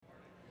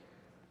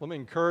Let me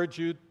encourage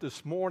you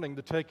this morning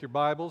to take your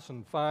Bibles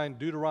and find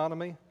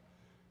Deuteronomy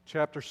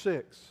chapter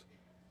 6.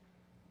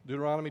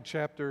 Deuteronomy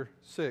chapter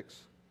 6.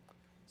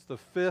 It's the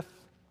fifth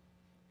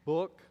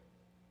book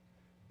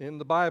in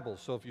the Bible.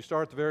 So if you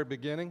start at the very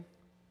beginning,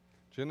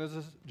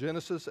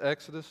 Genesis,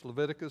 Exodus,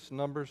 Leviticus,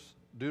 Numbers,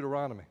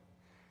 Deuteronomy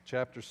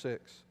chapter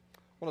 6. I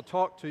want to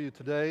talk to you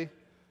today.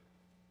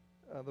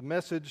 The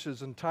message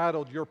is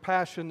entitled, Your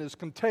Passion is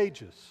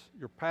Contagious.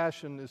 Your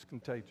passion is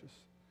contagious.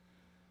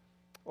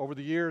 Over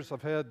the years,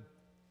 I've had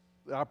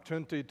the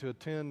opportunity to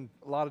attend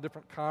a lot of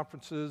different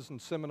conferences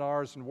and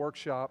seminars and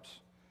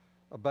workshops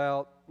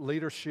about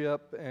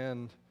leadership,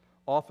 and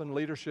often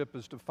leadership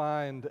is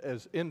defined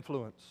as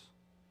influence.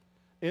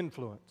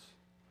 Influence.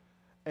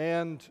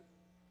 And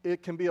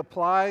it can be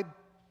applied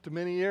to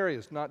many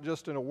areas, not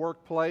just in a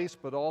workplace,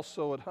 but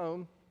also at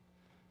home,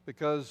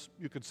 because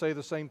you could say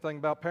the same thing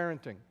about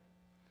parenting.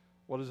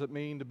 What does it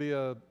mean to be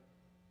an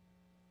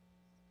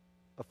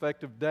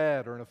effective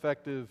dad or an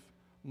effective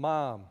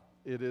mom?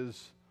 It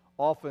is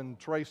often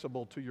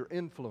traceable to your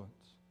influence.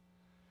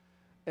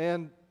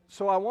 And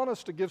so I want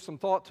us to give some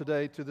thought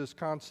today to this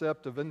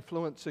concept of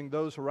influencing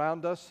those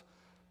around us,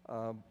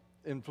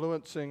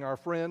 influencing our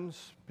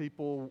friends,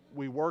 people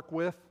we work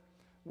with.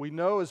 We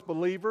know as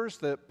believers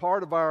that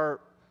part of our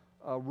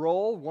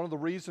role, one of the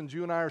reasons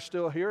you and I are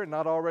still here and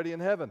not already in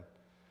heaven,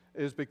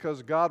 is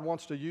because God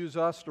wants to use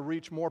us to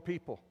reach more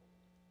people,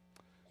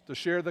 to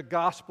share the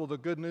gospel, the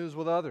good news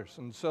with others.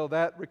 And so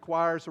that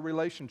requires a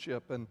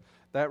relationship, and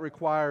that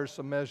requires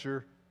a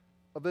measure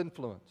of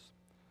influence.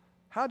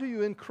 How do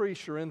you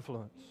increase your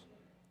influence?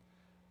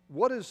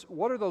 What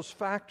are those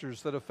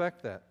factors that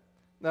affect that?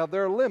 Now,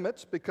 there are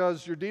limits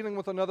because you're dealing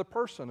with another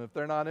person. If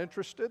they're not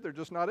interested, they're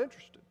just not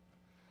interested.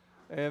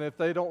 And if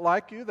they don't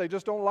like you, they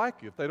just don't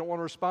like you. If they don't want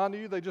to respond to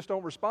you, they just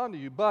don't respond to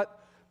you. But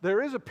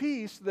there is a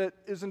piece that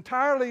is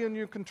entirely in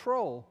your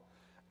control.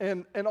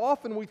 And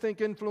often we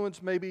think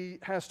influence maybe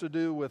has to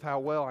do with how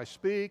well I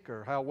speak,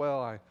 or how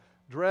well I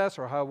dress,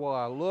 or how well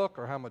I look,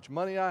 or how much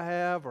money I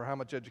have, or how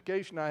much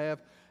education I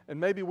have. And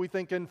maybe we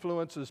think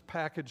influence is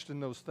packaged in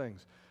those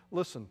things.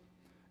 Listen,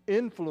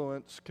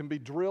 influence can be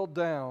drilled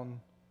down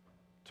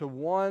to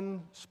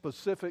one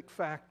specific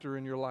factor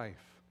in your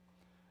life,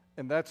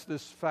 and that's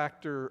this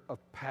factor of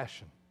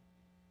passion.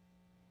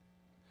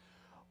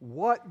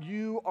 What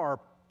you are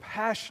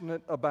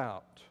passionate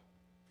about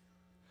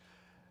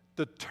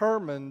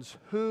determines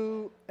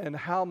who and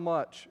how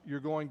much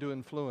you're going to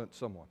influence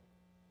someone.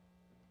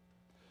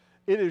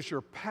 It is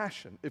your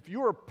passion. If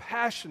you are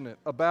passionate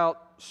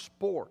about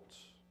sports,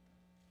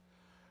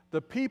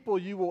 the people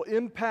you will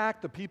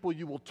impact, the people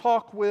you will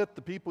talk with,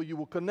 the people you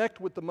will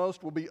connect with the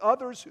most will be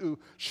others who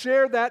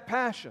share that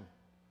passion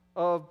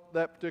of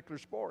that particular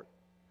sport.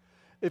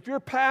 If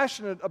you're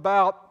passionate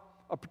about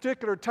a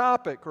particular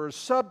topic or a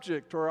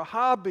subject or a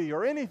hobby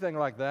or anything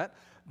like that,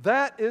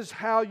 that is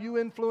how you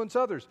influence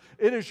others.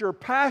 It is your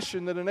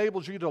passion that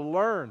enables you to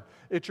learn.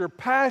 It's your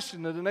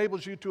passion that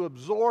enables you to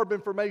absorb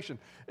information.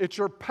 It's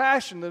your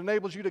passion that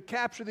enables you to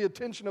capture the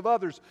attention of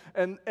others.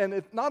 And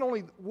it's not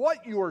only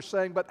what you are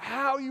saying, but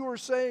how you are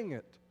saying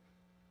it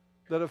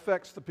that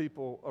affects the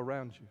people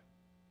around you.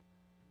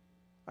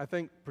 I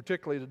think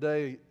particularly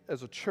today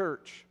as a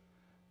church,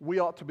 we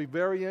ought to be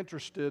very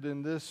interested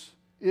in this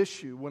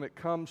issue when it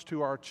comes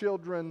to our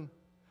children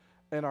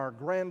and our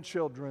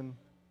grandchildren,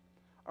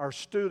 our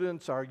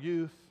students, our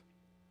youth,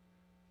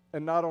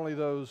 and not only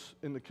those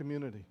in the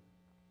community.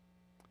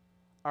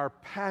 Our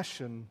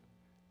passion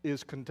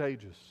is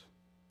contagious.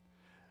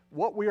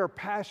 What we are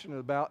passionate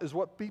about is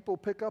what people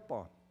pick up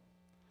on.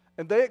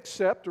 And they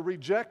accept or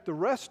reject the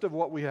rest of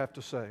what we have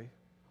to say,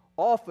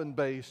 often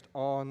based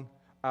on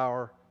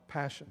our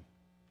passion.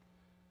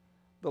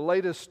 The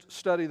latest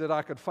study that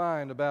I could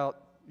find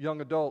about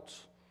young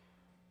adults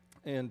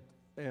and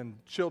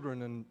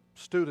children and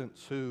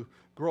students who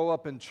grow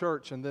up in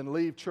church and then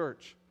leave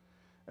church.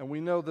 And we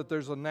know that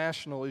there's a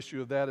national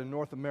issue of that in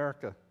North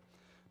America.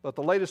 But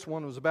the latest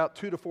one was about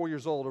 2 to 4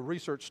 years old, a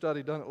research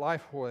study done at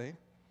Lifeway.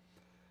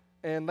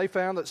 And they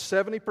found that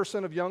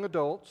 70% of young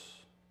adults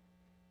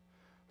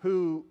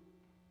who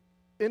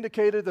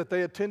indicated that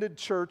they attended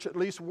church at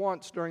least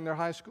once during their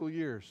high school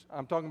years,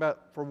 I'm talking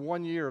about for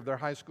 1 year of their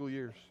high school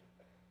years,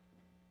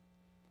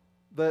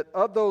 that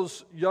of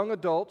those young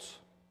adults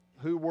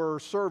who were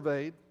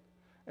surveyed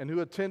and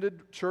who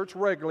attended church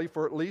regularly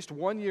for at least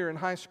 1 year in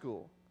high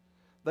school,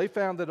 they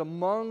found that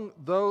among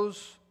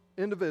those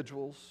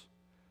individuals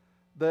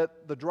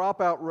that the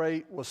dropout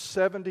rate was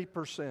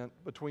 70%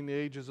 between the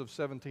ages of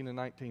 17 and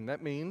 19.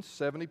 That means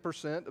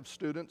 70% of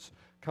students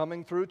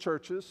coming through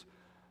churches,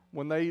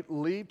 when they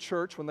leave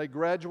church, when they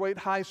graduate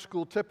high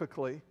school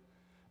typically,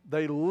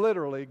 they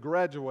literally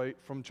graduate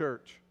from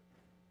church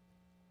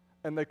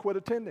and they quit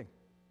attending.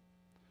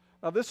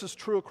 Now, this is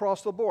true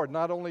across the board,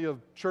 not only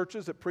of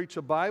churches that preach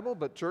the Bible,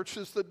 but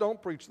churches that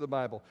don't preach the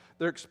Bible.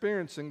 They're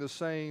experiencing the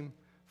same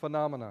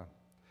phenomenon.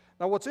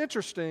 Now, what's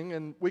interesting,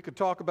 and we could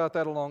talk about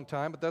that a long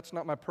time, but that's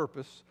not my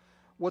purpose.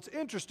 What's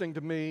interesting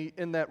to me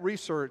in that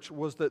research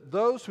was that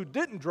those who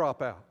didn't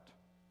drop out,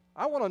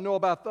 I want to know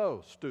about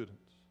those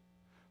students.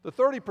 the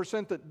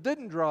 30% that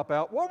didn't drop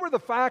out, what were the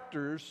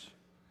factors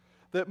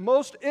that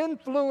most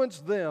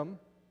influenced them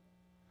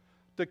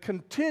to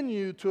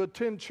continue to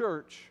attend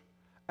church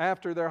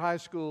after their high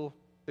school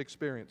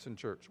experience in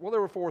church? Well,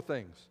 there were 4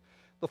 things.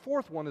 The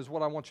 4th one is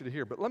what I want you to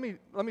hear, but let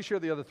me share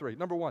the other 3.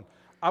 Number 1,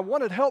 I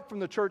wanted help from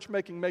the church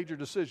making major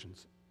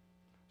decisions.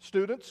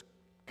 Students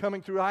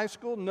coming through high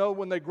school know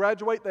when they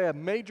graduate, they have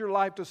major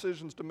life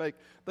decisions to make.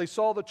 They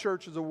saw the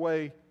church as a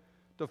way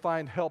to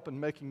find help in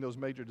making those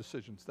major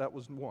decisions. That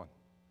was 1.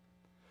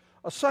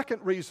 A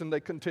second reason they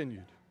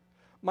continued.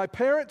 My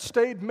parents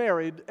stayed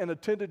married and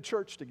attended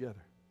church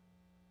together.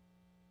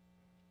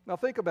 Now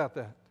think about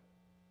that.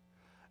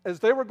 As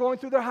they were going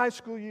through their high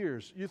school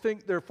years, you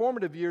think their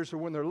formative years are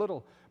when they're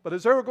little, but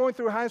as they were going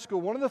through high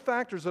school, one of the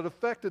factors that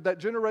affected that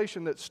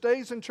generation that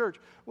stays in church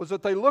was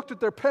that they looked at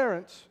their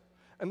parents,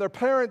 and their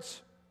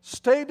parents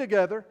stayed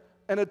together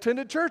and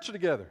attended church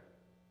together.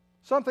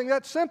 Something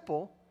that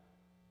simple,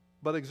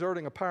 but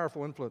exerting a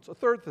powerful influence. A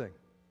third thing,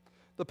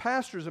 the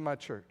pastors in my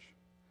church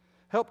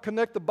helped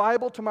connect the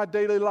Bible to my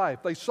daily life.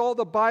 They saw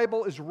the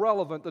Bible is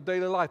relevant to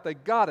daily life. They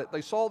got it.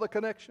 They saw the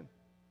connection.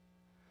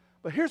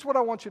 But here's what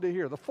I want you to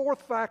hear. The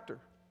 4th factor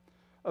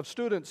of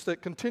students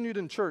that continued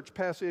in church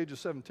past the age of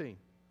 17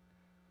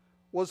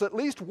 was at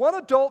least one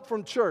adult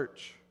from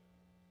church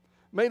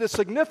made a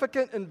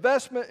significant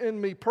investment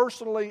in me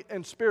personally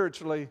and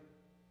spiritually,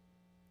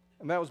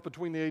 and that was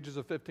between the ages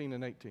of 15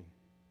 and 18.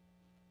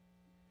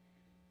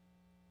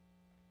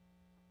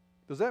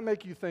 Does that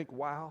make you think,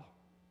 wow?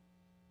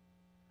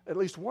 At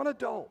least one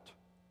adult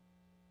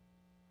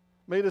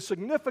made a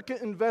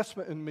significant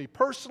investment in me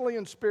personally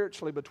and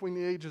spiritually between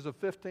the ages of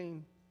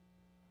 15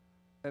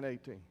 and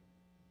 18.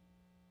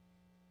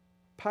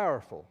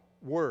 Powerful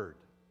word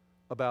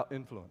about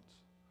influence.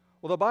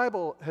 Well, the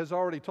Bible has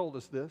already told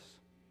us this.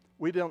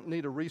 We don't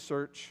need a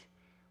research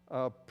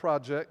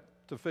project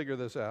to figure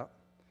this out.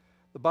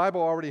 The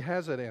Bible already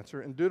has that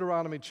answer. In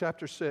Deuteronomy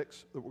chapter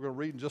 6, that we're going to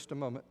read in just a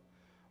moment,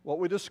 what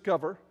we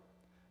discover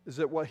is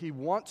that what He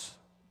wants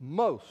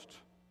most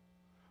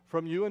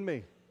from you and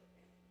me,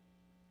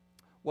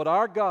 what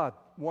our God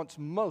wants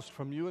most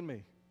from you and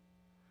me,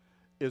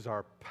 is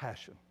our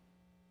passion.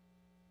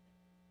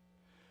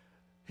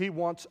 He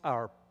wants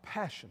our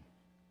passion.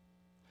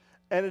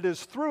 And it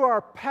is through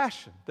our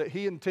passion that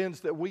He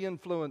intends that we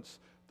influence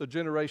the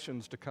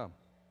generations to come.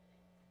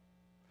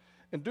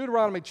 In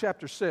Deuteronomy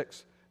chapter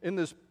 6, in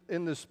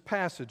this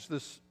passage,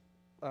 this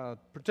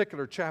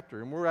particular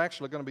chapter, and we're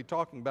actually going to be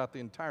talking about the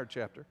entire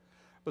chapter,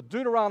 but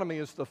Deuteronomy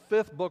is the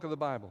 5th book of the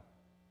Bible.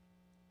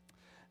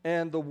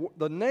 And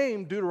the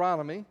name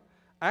Deuteronomy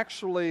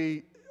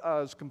actually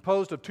is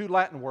composed of 2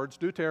 Latin words,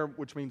 deuter,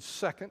 which means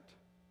second,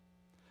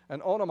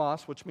 and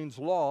onomos, which means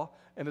law,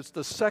 and it's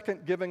the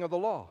second giving of the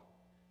law.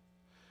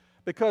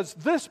 Because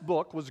this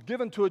book was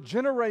given to a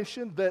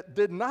generation that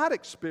did not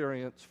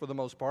experience, for the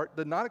most part,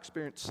 did not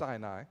experience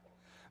Sinai,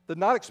 did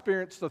not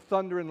experience the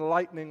thunder and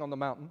lightning on the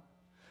mountain,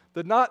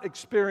 did not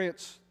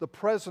experience the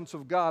presence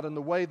of God in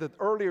the way that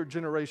earlier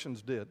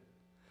generations did.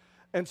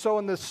 And so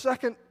in this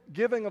second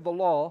giving of the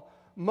law,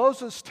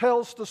 Moses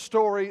tells the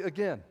story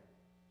again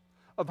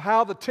of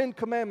how the 10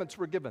 Commandments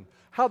were given,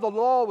 how the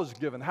law was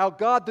given, how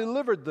God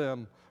delivered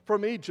them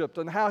from Egypt,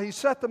 and how He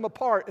set them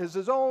apart as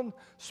His own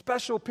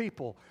special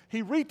people.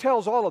 He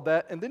retells all of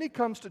that, and then he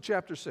comes to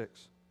chapter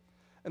 6.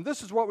 And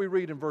this is what we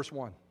read in verse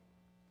 1.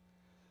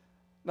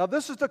 Now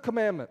this is the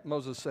commandment,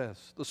 Moses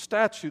says, the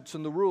statutes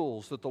and the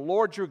rules that the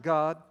Lord your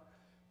God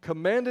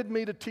commanded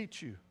me to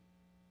teach you,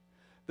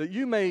 that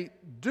you may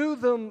do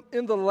them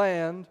in the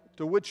land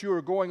to which you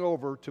are going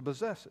over to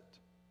possess it,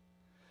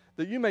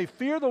 that you may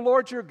fear the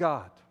Lord your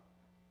God.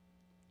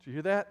 Did you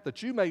hear that?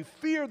 That you may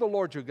fear the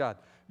Lord your God.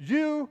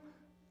 You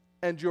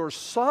and your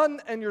son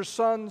and your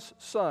son's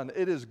son.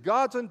 It is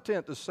God's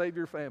intent to save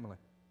your family.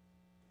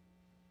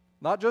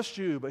 Not just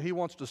you, but He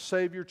wants to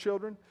save your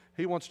children.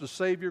 He wants to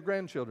save your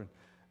grandchildren.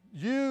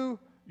 You,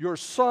 your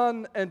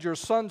son, and your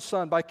son's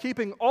son, by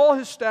keeping all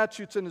His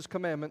statutes and His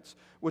commandments,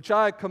 which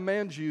I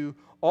command you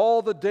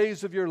all the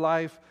days of your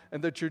life,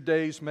 and that your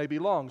days may be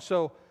long.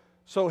 So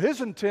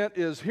His intent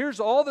is, here's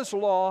all this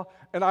law,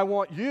 and I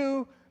want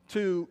you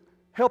to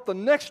help the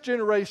next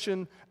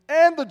generation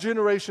and the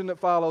generation that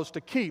follows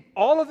to keep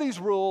all of these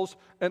rules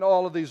and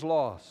all of these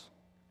laws.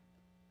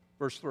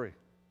 Verse 3.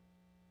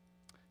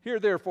 Hear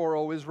therefore,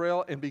 O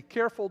Israel, and be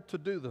careful to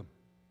do them,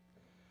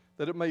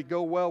 that it may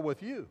go well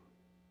with you,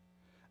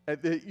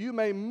 and that you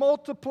may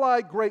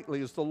multiply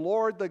greatly, as the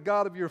Lord, the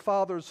God of your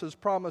fathers, has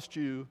promised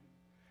you,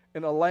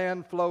 in a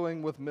land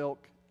flowing with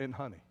milk and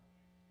honey.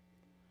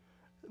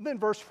 And then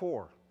verse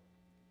 4,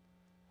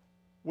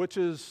 which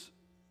is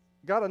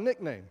got a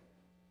nickname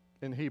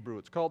in Hebrew.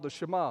 It's called the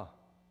Shema.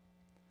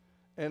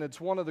 And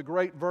it's one of the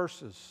great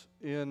verses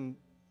in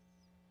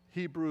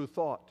Hebrew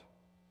thought.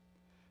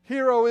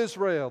 Hear, O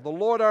Israel, the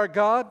Lord our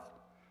God,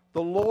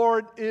 the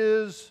Lord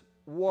is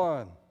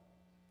one.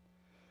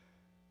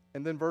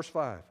 And then verse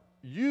 5,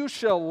 you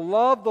shall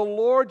love the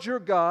Lord your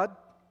God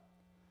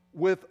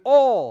with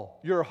all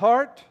your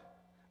heart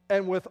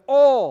and with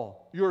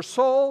all your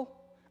soul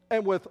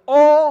and with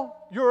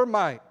all your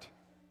might.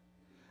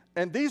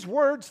 And these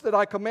words that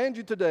I command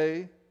you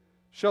today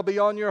shall be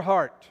on your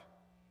heart.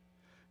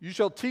 You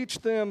shall teach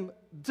them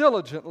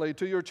diligently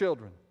to your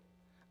children,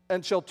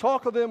 and shall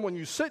talk of them when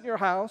you sit in your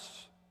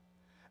house,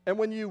 and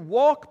when you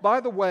walk by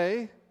the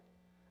way,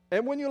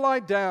 and when you lie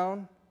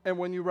down, and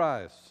when you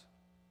rise.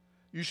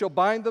 You shall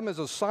bind them as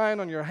a sign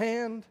on your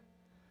hand,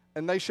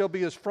 and they shall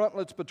be as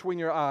frontlets between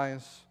your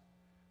eyes.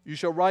 You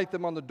shall write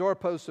them on the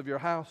doorposts of your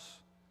house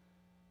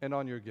and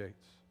on your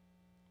gates.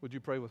 Would you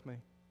pray with me?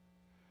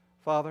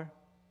 Father,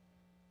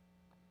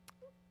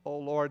 oh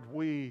Lord,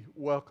 we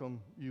welcome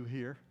you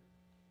here.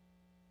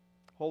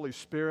 Holy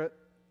Spirit,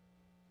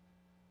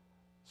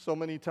 so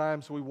many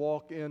times we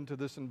walk into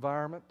this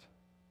environment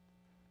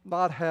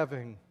not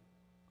having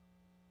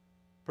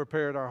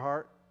prepared our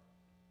heart,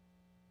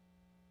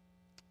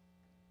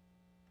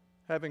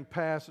 having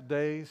passed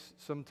days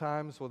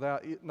sometimes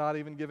without not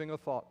even giving a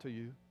thought to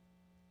you,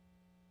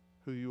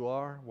 who you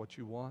are, what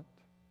you want,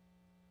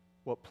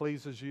 what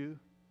pleases you.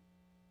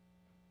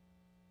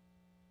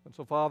 And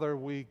so, Father,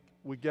 we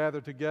gather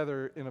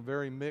together in a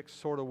very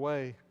mixed sort of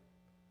way.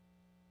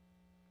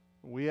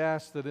 We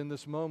ask that in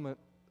this moment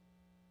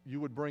you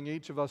would bring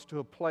each of us to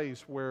a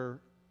place where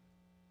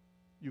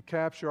you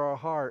capture our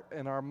heart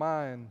and our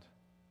mind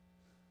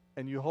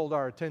and you hold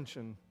our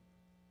attention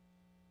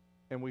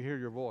and we hear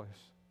your voice.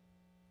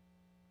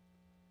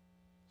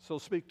 So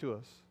speak to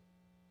us.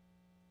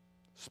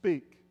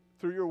 Speak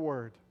through your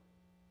word.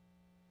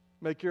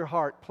 Make your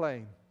heart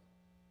plain.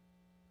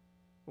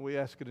 And we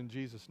ask it in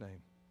Jesus'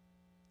 name.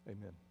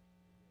 Amen.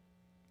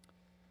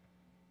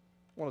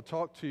 I want to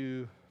talk to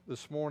you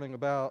this morning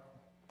about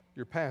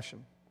your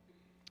passion.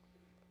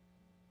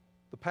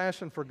 The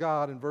passion for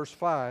God in verse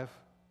 5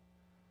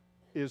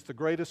 is the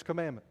greatest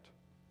commandment.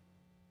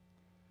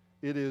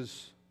 It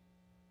is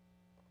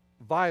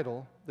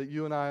vital that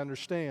you and I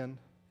understand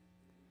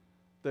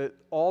that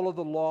all of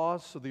the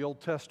laws of the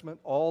Old Testament,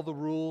 all the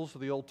rules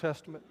of the Old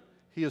Testament,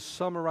 he is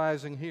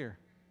summarizing here.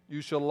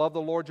 You shall love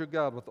the Lord your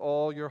God with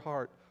all your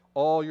heart,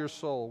 all your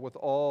soul, with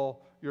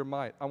all your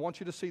might. I want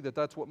you to see that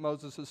that's what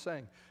Moses is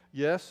saying.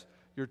 Yes,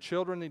 your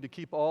children need to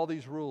keep all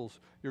these rules.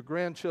 Your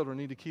grandchildren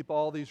need to keep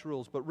all these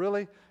rules. But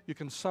really, you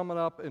can sum it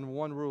up in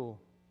one rule.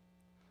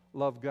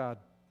 Love God.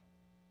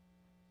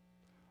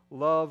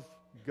 Love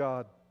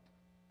God.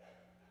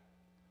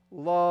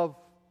 Love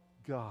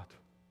God.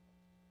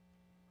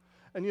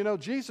 And you know,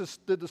 Jesus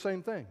did the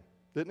same thing,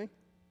 didn't he?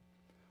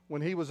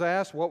 When he was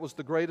asked what was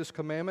the greatest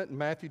commandment in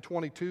Matthew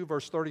 22,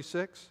 verse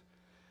 36,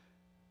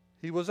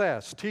 he was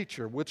asked,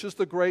 "Teacher, which is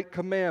the great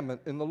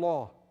commandment in the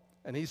law?"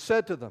 And he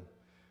said to them,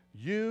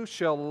 "You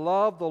shall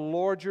love the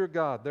Lord your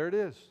God." There it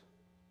is.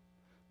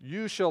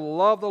 You shall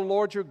love the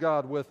Lord your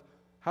God with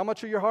how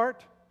much of your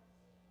heart?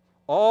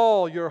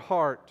 All your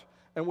heart,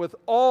 and with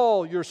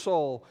all your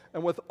soul,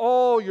 and with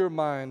all your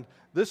mind.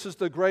 This is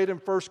the great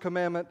and first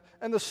commandment.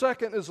 And the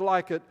second is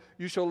like it.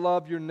 You shall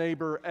love your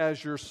neighbor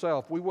as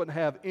yourself. We wouldn't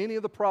have any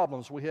of the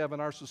problems we have in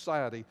our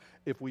society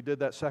if we did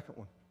that second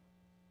one.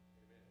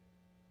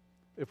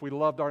 If we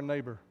loved our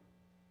neighbor.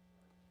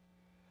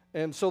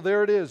 And so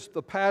there it is.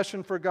 The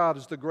passion for God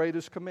is the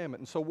greatest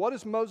commandment. And so what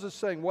is Moses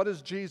saying? What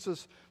is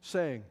Jesus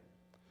saying?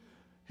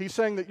 He's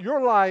saying that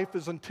your life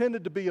is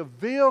intended to be a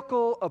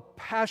vehicle of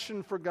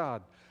passion for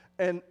God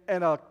and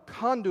a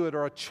conduit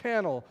or a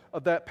channel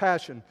of that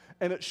passion.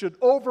 And it should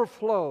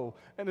overflow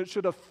and it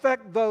should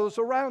affect those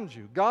around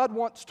you. God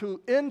wants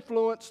to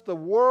influence the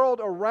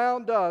world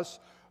around us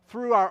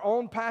through our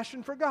own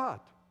passion for God.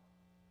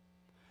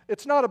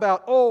 It's not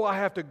about, oh, I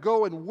have to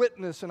go and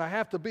witness and I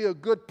have to be a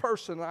good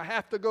person and I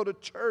have to go to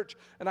church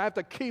and I have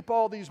to keep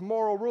all these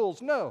moral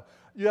rules. No,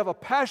 you have a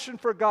passion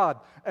for God,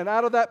 and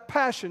out of that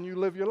passion you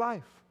live your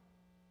life.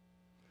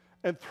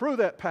 And through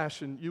that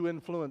passion you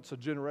influence a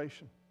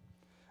generation.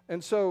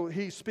 And so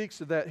he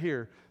speaks of that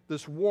here,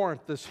 this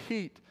warmth, this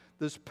heat,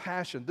 this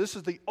passion. This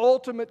is the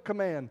ultimate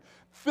command.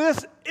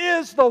 This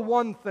is the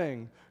one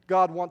thing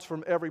God wants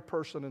from every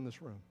person in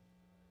this room,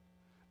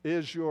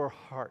 is your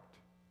heart.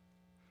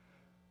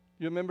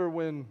 You remember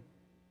when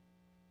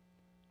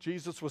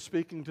Jesus was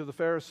speaking to the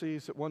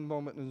Pharisees at one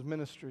moment in his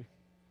ministry,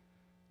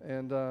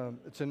 and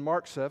it's in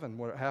Mark 7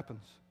 where it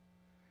happens.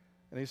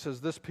 And he says,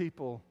 "This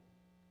people,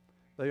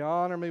 they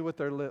honor me with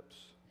their lips,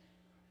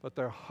 but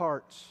their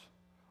hearts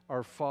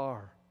are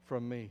far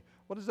from me."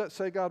 What does that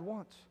say God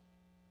wants?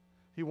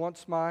 He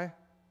wants my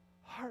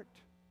heart.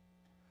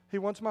 He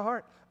wants my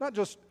heart. Not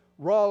just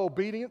raw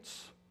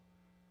obedience.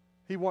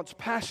 He wants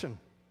passion.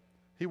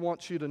 He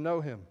wants you to know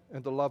Him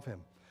and to love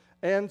Him.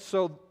 And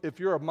so if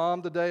you're a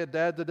mom today, a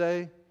dad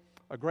today,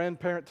 a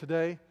grandparent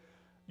today,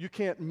 you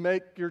can't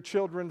make your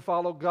children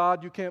follow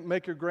God. You can't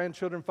make your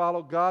grandchildren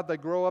follow God. They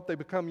grow up, they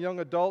become young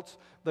adults.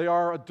 They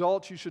are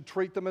adults. You should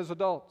treat them as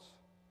adults.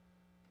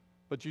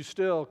 But you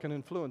still can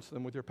influence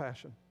them with your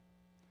passion.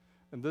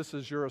 And this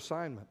is your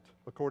assignment,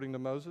 according to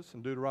Moses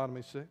in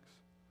Deuteronomy 6.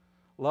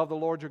 Love the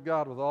Lord your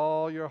God with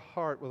all your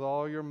heart, with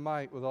all your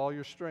might, with all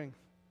your strength.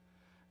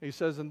 He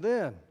says, and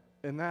then,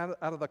 out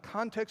of the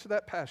context of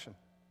that passion,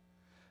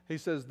 he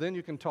says, then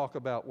you can talk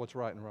about what's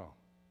right and wrong.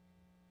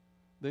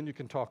 Then you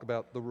can talk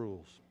about the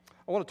rules.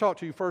 I want to talk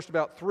to you first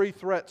about 3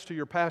 threats to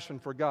your passion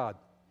for God.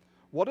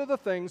 What are the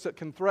things that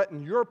can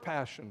threaten your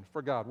passion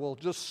for God? Well,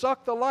 just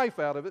suck the life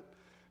out of it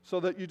so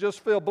that you just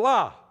feel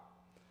blah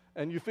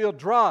and you feel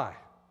dry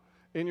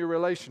in your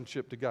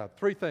relationship to God.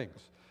 3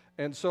 things.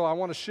 And so I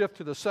want to shift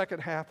to the second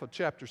half of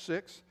chapter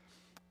 6.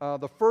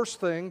 The first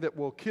thing that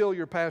will kill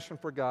your passion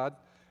for God,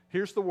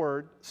 here's the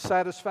word,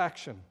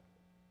 satisfaction.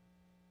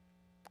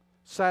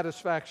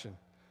 Satisfaction.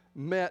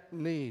 Met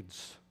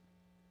needs.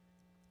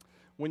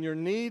 When your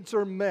needs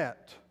are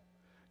met,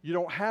 you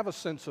don't have a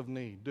sense of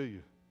need, do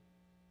you?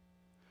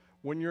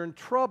 When you're in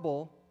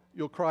trouble,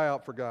 you'll cry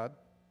out for God.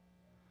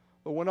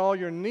 But when all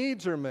your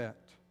needs are met,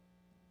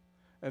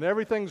 and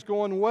everything's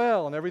going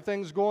well, and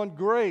everything's going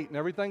great, and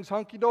everything's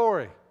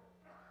hunky-dory,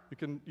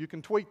 you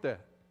can tweet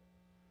that.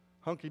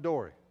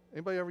 Hunky-dory.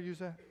 Anybody ever use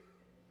that?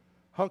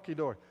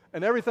 Hunky-dory.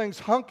 And everything's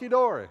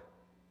hunky-dory.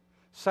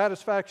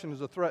 Satisfaction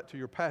is a threat to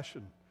your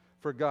passion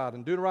for God.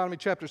 In Deuteronomy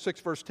chapter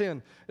 6, verse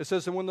 10, it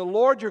says, and when the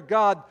Lord your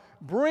God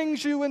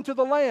brings you into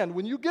the land,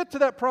 when you get to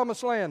that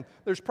promised land,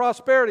 there's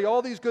prosperity,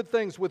 all these good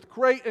things, with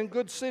great and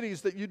good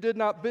cities that you did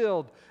not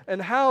build,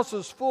 and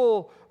houses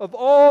full of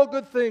all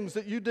good things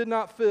that you did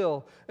not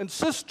fill, and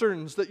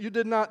cisterns that you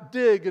did not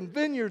dig, and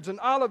vineyards and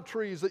olive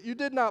trees that you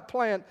did not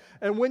plant.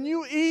 And when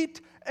you eat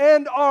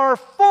and are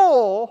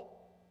full,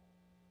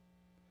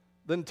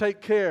 then take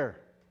care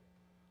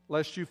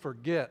lest you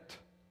forget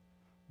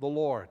the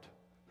Lord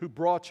who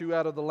brought you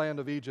out of the land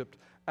of Egypt,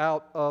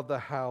 out of the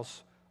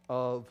house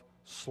of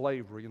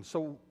slavery. And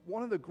so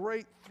one of the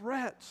great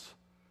threats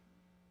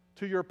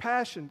to your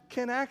passion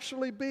can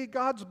actually be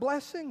God's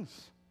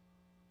blessings,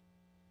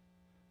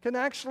 can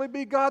actually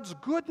be God's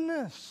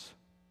goodness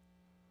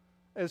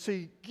as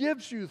He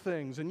gives you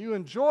things and you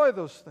enjoy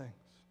those things.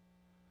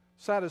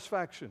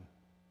 Satisfaction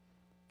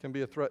can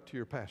be a threat to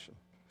your passion.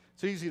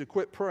 It's easy to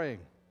quit praying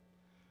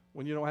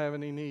when you don't have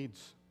any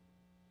needs.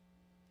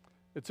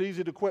 It's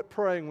easy to quit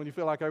praying when you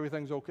feel like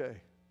everything's okay.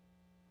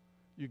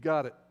 You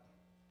got it.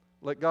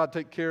 Let God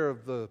take care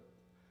of the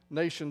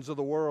nations of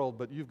the world,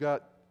 but you've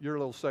got your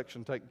little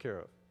section taken care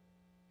of.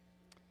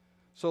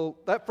 So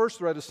that first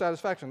threat is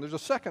satisfaction. There's a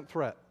second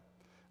threat,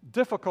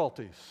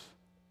 difficulties.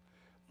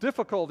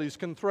 Difficulties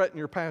can threaten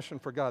your passion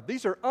for God.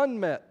 These are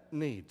unmet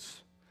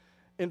needs.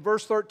 In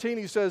verse 13,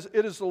 he says,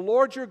 it is the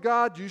Lord your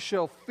God, you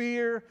shall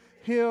fear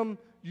Him,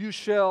 you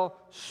shall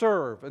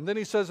serve. And then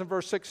he says in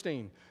verse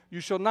 16, you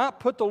shall not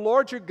put the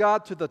Lord your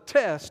God to the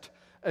test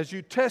as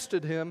you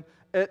tested Him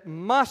at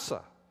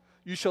Massah.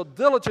 You shall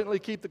diligently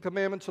keep the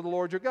commandments of the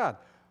Lord your God.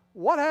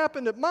 What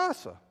happened at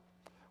Massah?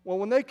 Well,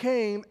 when they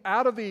came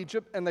out of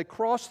Egypt and they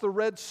crossed the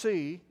Red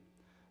Sea,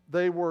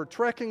 they were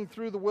trekking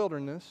through the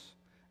wilderness,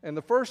 and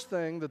the first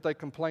thing that they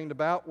complained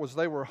about was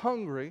they were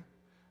hungry.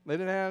 They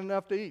didn't have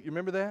enough to eat. You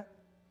remember that?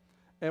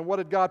 And what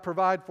did God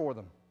provide for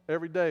them?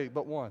 Every day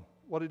but one.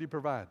 What did He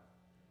provide?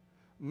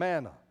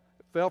 Manna.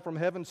 It fell from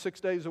heaven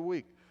 6 days a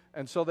week.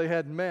 And so they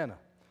had manna.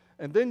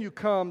 And then you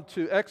come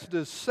to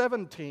Exodus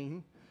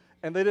 17,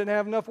 and they didn't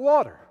have enough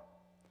water.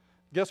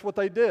 Guess what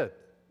they did?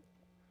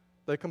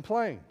 They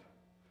complained.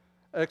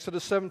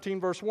 Exodus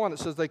 17, verse 1, it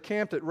says, they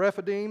camped at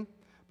Rephidim,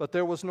 but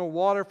there was no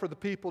water for the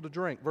people to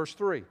drink. Verse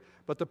 3,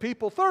 but the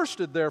people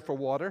thirsted there for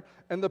water,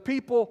 and the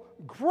people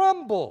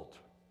grumbled.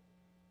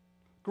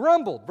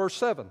 Grumbled, verse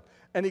 7.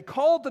 And he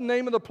called the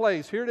name of the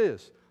place, here it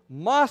is,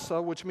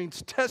 Massah, which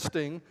means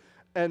testing,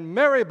 and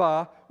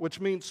Meribah, which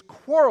means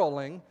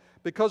quarreling,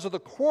 because of the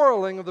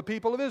quarreling of the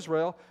people of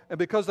Israel, and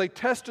because they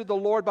tested the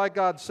Lord by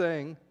God,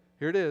 saying,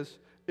 here it is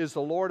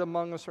the Lord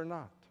among us or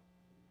not?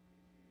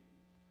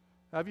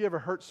 Have you ever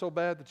hurt so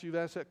bad that you've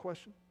asked that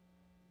question?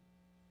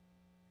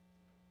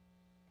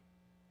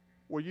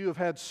 Where you have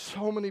had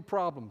so many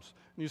problems,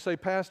 and you say,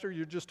 Pastor,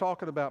 you're just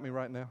talking about me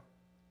right now.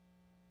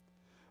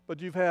 But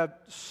you've had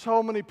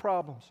so many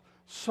problems,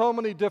 so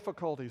many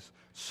difficulties,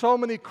 so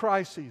many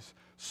crises,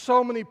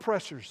 so many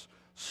pressures,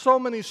 so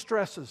many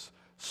stresses,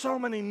 so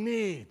many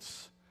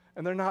needs,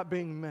 and they're not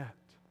being met.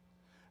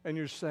 And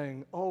you're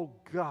saying, oh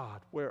God,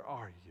 where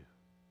are you?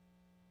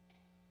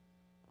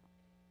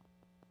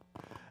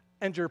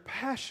 And your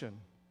passion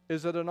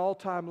is at an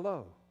all-time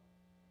low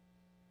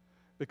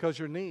because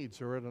your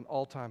needs are at an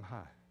all-time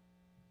high.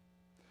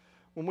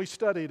 When we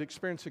studied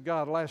Experiencing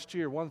God last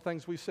year, one of the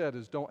things we said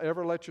is don't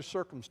ever let your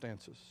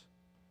circumstances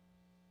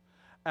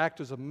act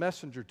as a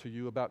messenger to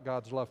you about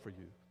God's love for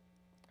you.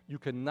 You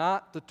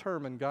cannot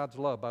determine God's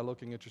love by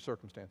looking at your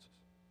circumstances.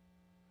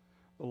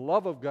 The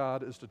love of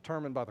God is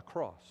determined by the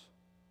cross.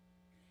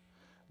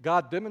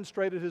 God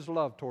demonstrated His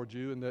love towards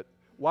you in that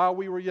while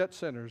we were yet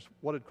sinners,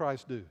 what did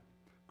Christ do?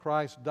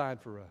 Christ died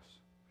for us.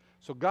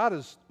 So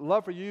God's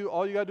love for you,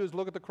 all you got to do is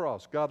look at the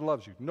cross. God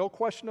loves you. No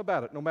question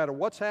about it. No matter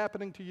what's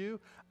happening to you,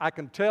 I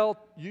can tell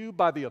you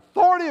by the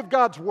authority of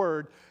God's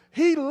Word,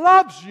 He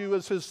loves you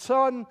as His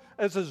son,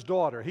 as His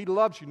daughter. He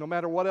loves you no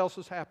matter what else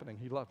is happening.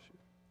 He loves you.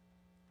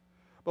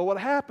 But what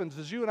happens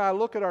is you and I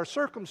look at our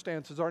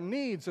circumstances, our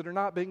needs that are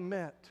not being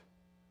met,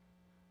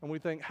 and we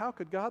think, how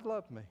could God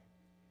love me?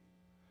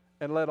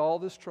 and let all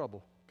this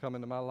trouble come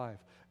into my life.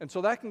 And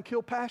so that can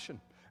kill passion.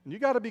 And you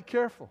got to be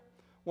careful.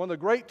 One of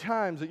the great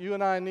times that you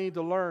and I need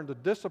to learn to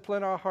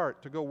discipline our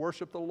heart to go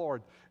worship the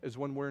Lord is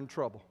when we're in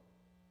trouble.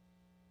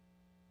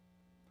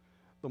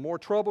 The more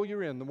trouble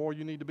you're in, the more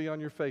you need to be on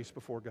your face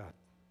before God.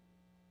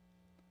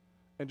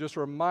 And just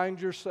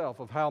remind yourself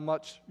of how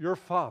much your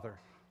Father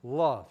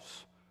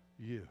loves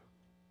you.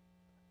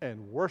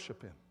 And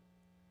worship Him.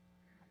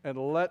 And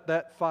let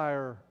that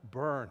fire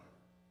burn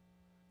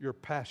your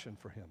passion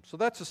for Him. So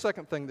that's the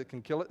second thing that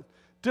can kill it.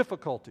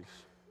 Difficulties.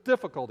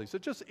 Difficulties.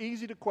 It's just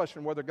easy to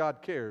question whether God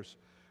cares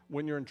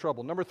when you're in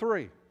trouble. Number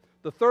 3,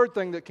 the third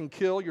thing that can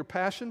kill your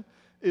passion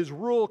is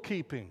rule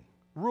keeping.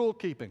 Rule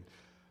keeping.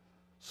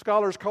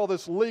 Scholars call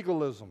this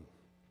legalism.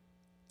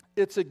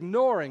 It's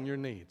ignoring your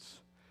needs.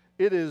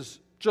 It is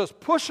just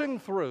pushing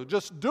through,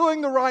 just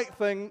doing the right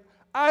thing.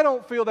 I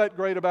don't feel that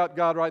great about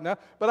God right now,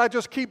 but I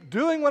just keep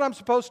doing what I'm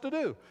supposed to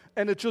do.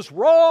 And it's just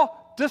raw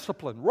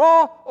discipline,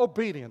 raw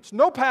obedience.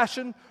 No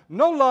passion,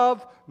 no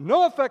love,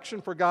 no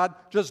affection for God,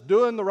 just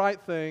doing the right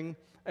thing.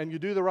 And you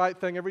do the right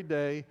thing every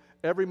day,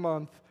 every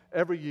month,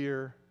 every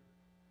year,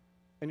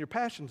 and your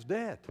passion's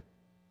dead.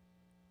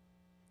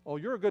 Oh,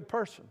 you're a good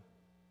person,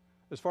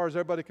 as far as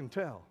everybody can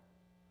tell.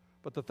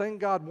 But the thing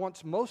God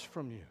wants most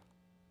from you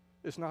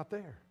is not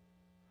there.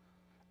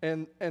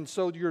 And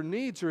so your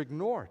needs are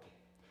ignored.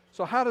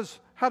 So how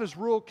does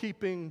rule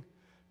keeping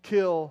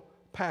kill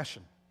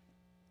passion?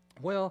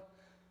 Well,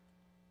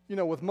 you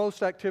know, with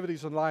most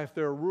activities in life,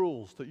 there are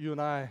rules that you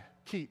and I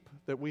keep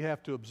that we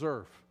have to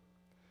observe.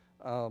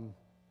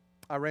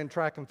 I ran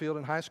track and field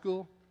in high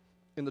school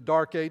in the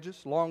dark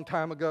ages, a long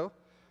time ago.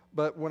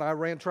 But when I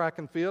ran track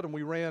and field and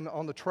we ran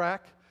on the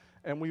track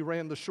and we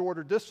ran the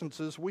shorter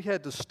distances, we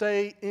had to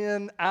stay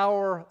in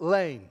our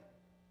lane.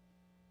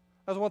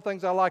 That's one of the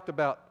things I liked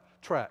about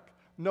track.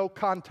 No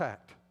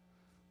contact.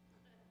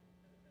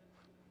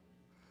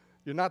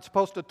 You're not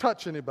supposed to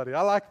touch anybody.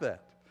 I like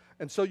that.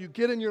 And so you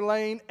get in your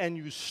lane and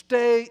you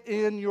stay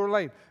in your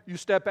lane. You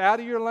step out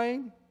of your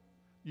lane,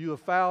 you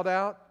have fouled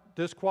out,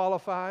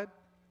 disqualified,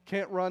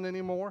 can't run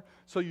anymore.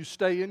 So you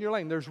stay in your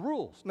lane. There's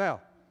rules.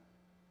 Now,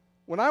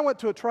 when I went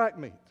to a track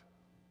meet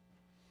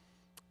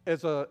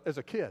as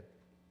a kid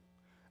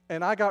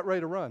and I got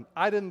ready to run,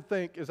 I didn't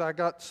think as I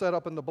got set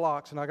up in the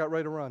blocks and I got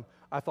ready to run,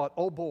 I thought,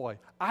 oh boy,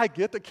 I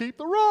get to keep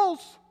the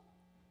rules.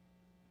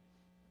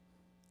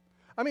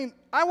 I mean,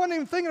 I wasn't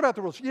even thinking about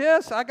the rules.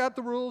 Yes, I got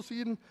the rules.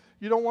 You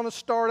don't want to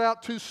start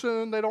out too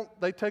soon.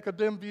 They take a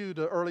dim view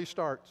to early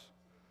starts.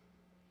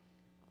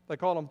 They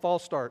call them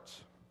false starts.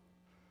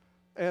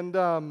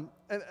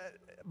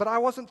 But I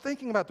wasn't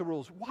thinking about the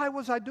rules. Why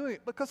was I doing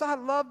it? Because I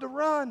love to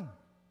run.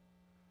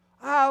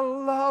 I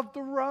love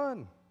to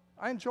run.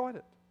 I enjoyed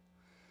it.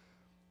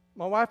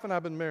 My wife and I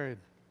have been married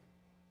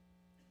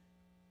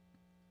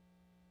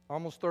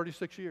almost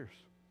 36 years.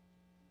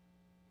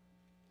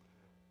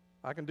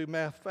 I can do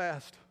math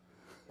fast.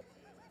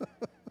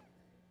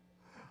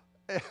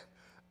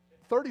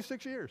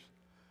 36 years.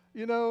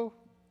 You know,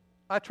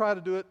 I try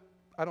to do it.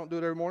 I don't do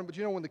it every morning, but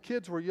you know, when the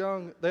kids were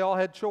young, they all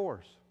had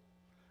chores.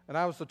 And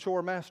I was the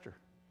chore master.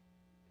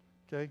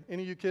 Okay?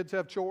 Any of you kids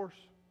have chores?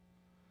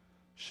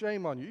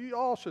 Shame on you. You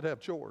all should have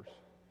chores.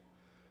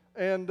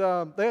 And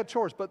they had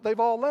chores, but they've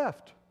all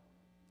left.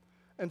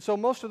 And so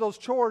most of those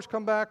chores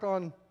come back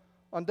on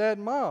Dad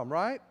and Mom,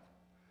 right?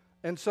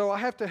 And so I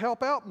have to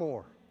help out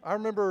more. I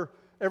remember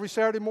every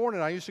Saturday morning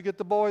I used to get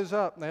the boys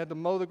up and they had to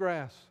mow the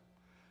grass.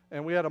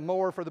 And we had a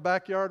mower for the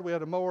backyard. We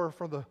had a mower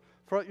for the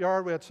front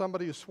yard. We had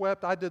somebody who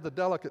swept. I did the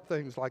delicate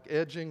things like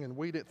edging and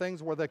weeding,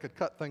 things where they could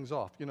cut things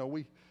off. You know,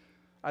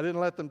 I didn't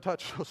let them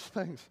touch those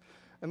things.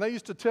 And they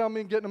used to tell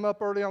me, getting them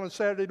up early on a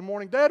Saturday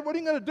morning, Dad, what are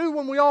you going to do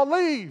when we all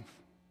leave?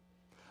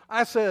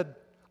 I said,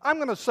 I'm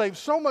going to save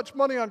so much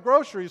money on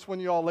groceries when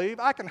you all leave,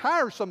 I can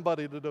hire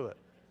somebody to do it.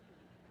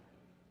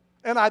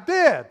 And I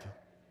did.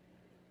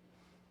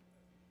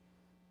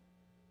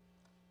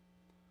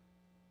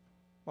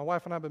 My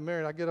wife and I have been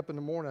married. I get up in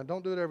the morning. I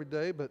don't do it every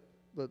day, but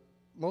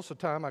most of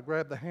the time I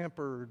grab the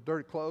hamper or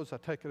dirty clothes, I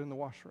take it in the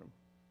washroom.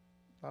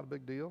 Not a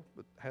big deal,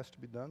 but it has to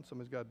be done.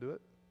 Somebody's got to do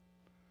it.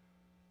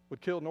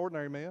 Would kill an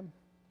ordinary man.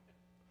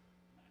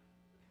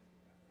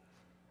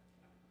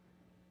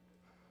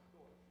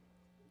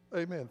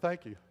 Amen.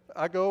 Thank you.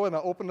 I go and I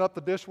open up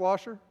the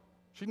dishwasher.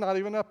 She's not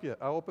even up yet.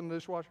 I open the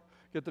dishwasher,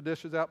 get the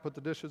dishes out, put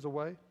the dishes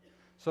away.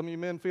 Some of you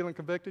men feeling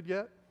convicted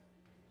yet?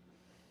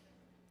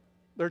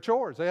 They're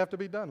chores. They have to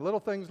be done. Little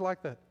things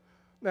like that.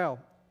 Now,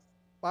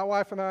 my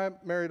wife and I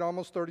married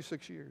almost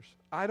 36 years.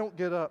 I don't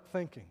get up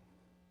thinking,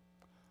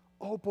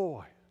 oh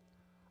boy,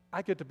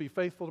 I get to be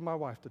faithful to my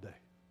wife today.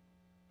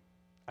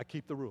 I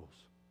keep the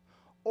rules.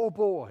 Oh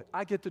boy,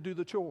 I get to do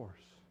the chores.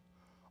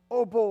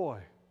 Oh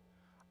boy,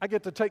 I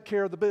get to take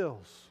care of the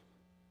bills.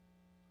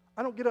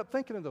 I don't get up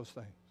thinking of those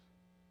things.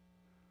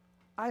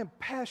 I am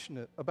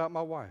passionate about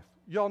my wife.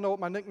 Y'all know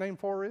what my nickname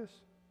for her is?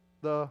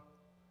 The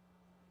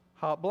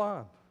hot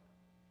blonde.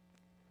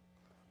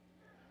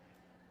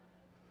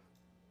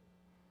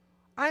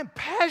 I am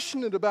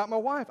passionate about my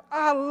wife.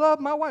 I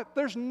love my wife.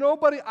 There's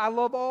nobody, I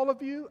love all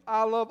of you.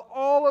 I love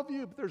all of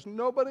you. But there's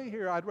nobody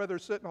here I'd rather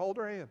sit and hold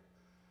her hand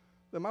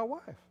than my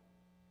wife.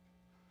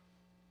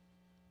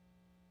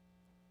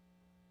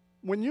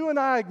 When you and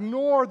I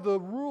ignore the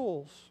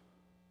rules,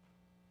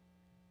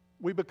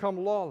 we become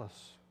lawless.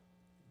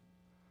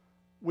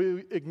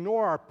 We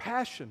ignore our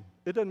passion.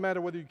 It doesn't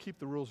matter whether you keep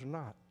the rules or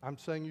not. I'm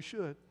saying you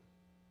should.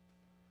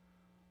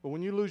 But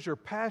when you lose your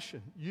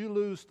passion, you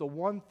lose the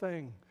one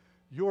thing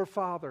your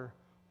Father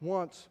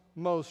wants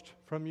most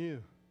from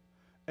you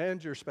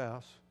and your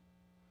spouse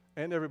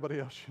and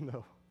everybody else you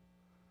know,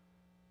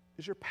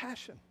 is your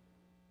passion.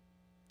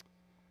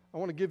 I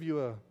want to give you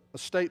a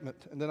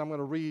statement, and then I'm going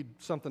to read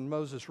something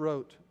Moses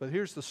wrote. But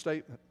here's the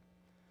statement.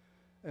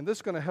 And this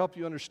is going to help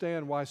you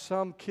understand why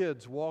some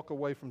kids walk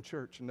away from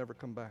church and never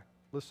come back.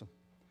 Listen.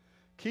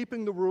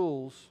 Keeping the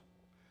rules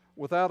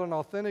without an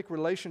authentic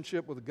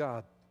relationship with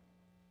God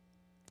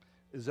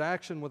is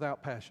action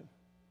without passion.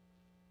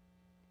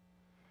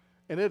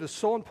 And it is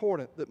so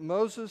important that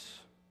Moses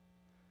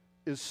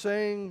is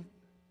saying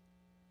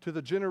to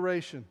the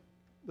generation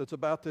that's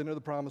about to enter the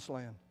promised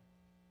land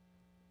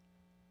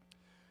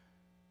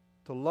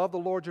to love the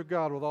Lord your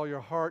God with all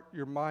your heart,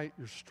 your might,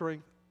 your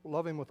strength.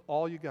 Love Him with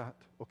all you got,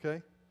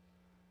 okay?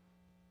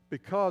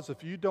 Because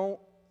if you don't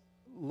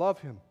love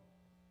Him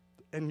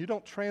and you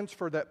don't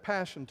transfer that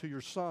passion to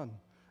your son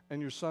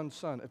and your son's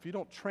son, if you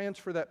don't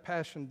transfer that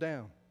passion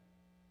down,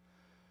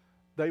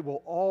 they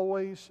will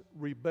always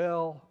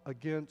rebel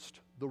against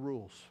the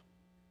rules.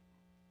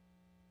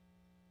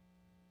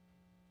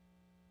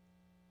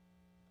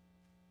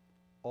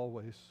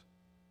 Always.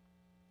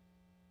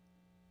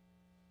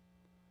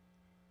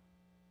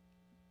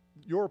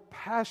 Your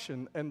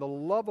passion and the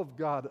love of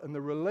God and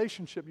the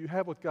relationship you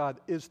have with God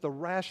is the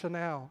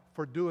rationale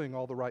for doing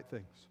all the right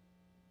things.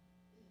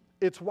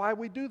 It's why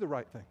we do the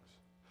right things.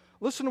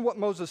 Listen to what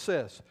Moses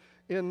says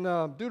in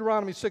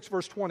Deuteronomy 6,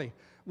 verse 20.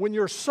 When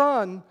your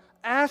son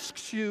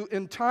asks you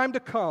in time to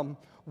come,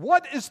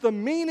 what is the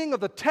meaning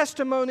of the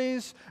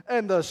testimonies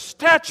and the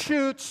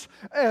statutes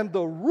and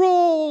the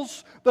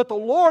rules that the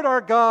Lord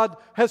our God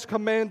has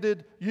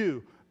commanded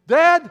you?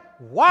 Dad,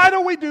 why do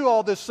we do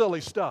all this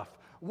silly stuff?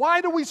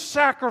 Why do we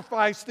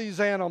sacrifice these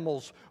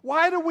animals?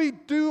 Why do we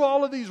do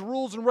all of these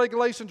rules and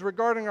regulations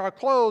regarding our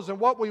clothes and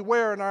what we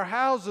wear in our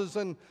houses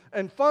and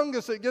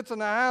fungus that gets in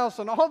the house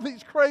and all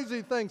these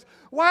crazy things?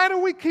 Why do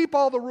we keep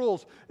all the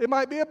rules? It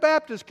might be a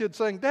Baptist kid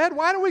saying, Dad,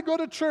 why do we go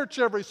to church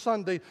every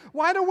Sunday?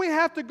 Why do we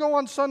have to go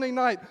on Sunday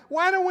night?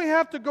 Why do we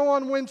have to go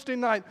on Wednesday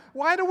night?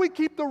 Why do we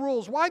keep the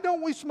rules? Why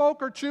don't we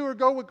smoke or chew or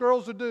go with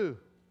girls who do?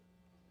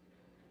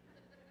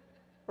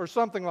 Or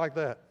something like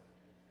that.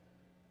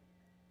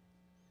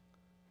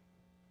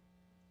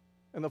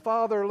 And the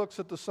father looks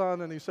at the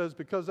son and he says,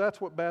 because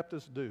that's what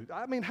Baptists do.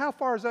 I mean, how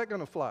far is that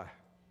going to fly?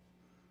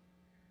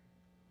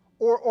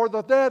 Or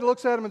the dad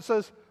looks at him and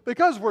says,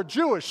 because we're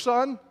Jewish,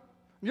 son.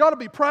 You ought to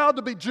be proud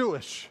to be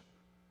Jewish.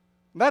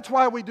 And that's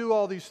why we do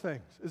all these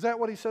things. Is that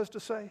what he says to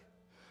say?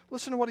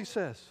 Listen to what he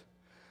says.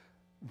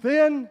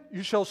 Then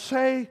you shall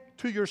say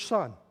to your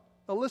son.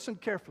 Now listen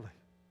carefully.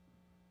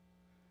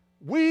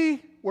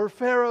 We were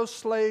Pharaoh's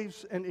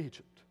slaves in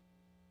Egypt.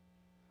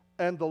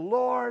 And the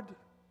Lord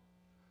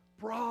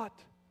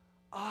brought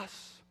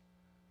us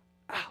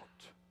out.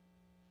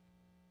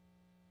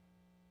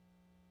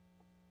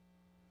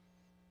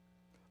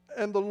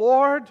 And the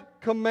Lord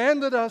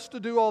commanded us to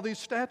do all these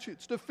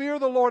statutes, to fear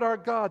the Lord our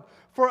God,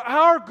 for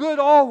our good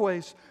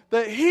always,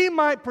 that He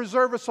might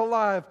preserve us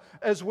alive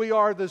as we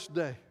are this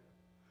day.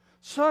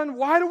 Son,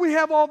 why do we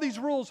have all these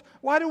rules?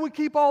 Why do we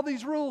keep all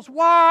these rules?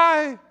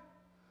 Why?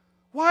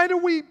 Why do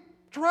we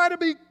try to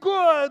be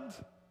good?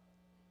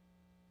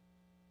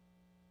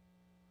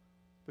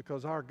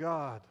 Because our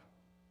God,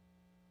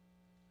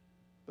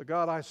 the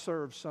God I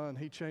serve, son,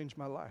 He changed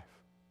my life.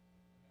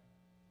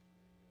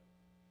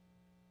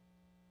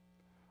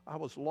 I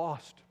was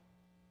lost.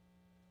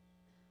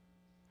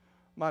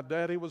 My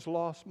daddy was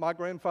lost. My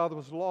grandfather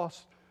was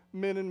lost.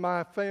 Men in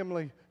my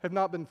family have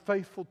not been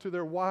faithful to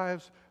their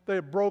wives. They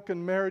have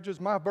broken marriages.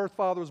 My birth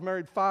father was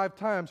married 5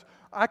 times.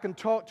 I can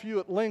talk to you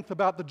at length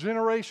about the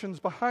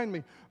generations behind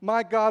me.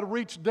 My God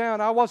reached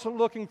down. I wasn't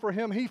looking for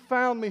Him. He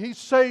found me. He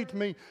saved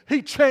me.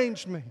 He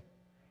changed me.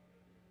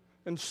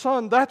 And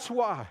son, that's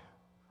why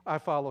I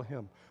follow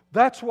Him.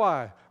 That's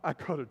why I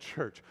go to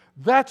church.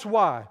 That's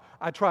why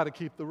I try to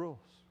keep the rules.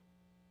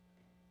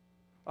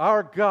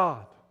 Our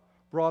God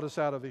brought us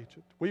out of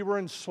Egypt. We were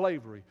in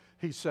slavery.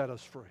 He set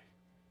us free.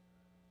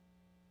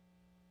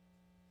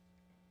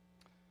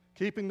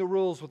 Keeping the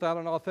rules without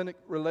an authentic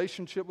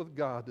relationship with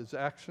God is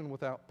action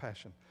without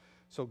passion.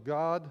 So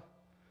God,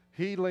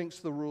 He links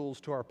the rules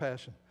to our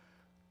passion.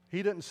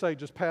 He didn't say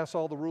just pass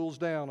all the rules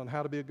down on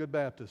how to be a good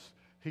Baptist.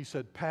 He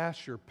said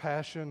pass your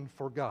passion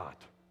for God.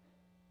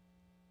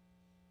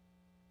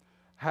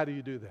 How do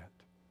you do that?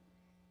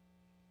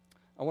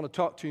 I want to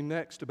talk to you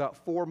next about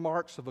 4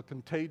 marks of a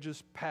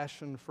contagious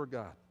passion for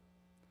God.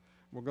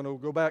 We're going to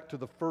go back to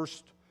the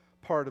first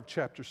part of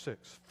chapter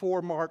 6.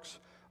 4 marks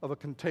of a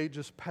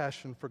contagious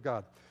passion for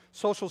God.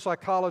 Social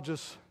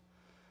psychologists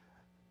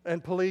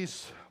and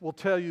police will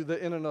tell you that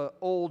in an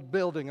old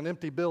building, an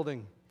empty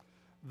building,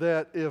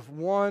 that if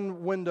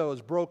one window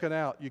is broken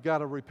out, you got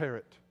to repair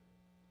it.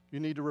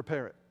 You need to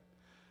repair it.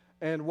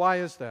 And why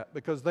is that?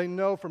 Because they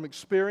know from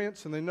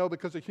experience, and they know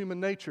because of human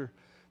nature,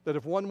 that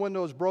if one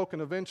window is broken,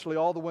 eventually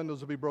all the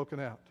windows will be broken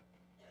out.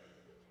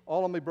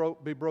 All of them will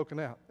be broken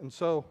out. And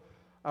so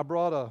I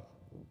brought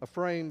a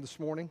frame this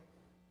morning.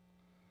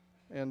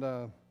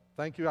 And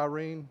thank you,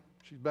 Irene.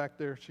 She's back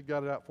there. She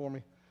got it out for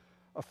me.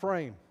 A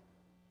frame,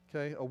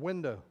 okay, a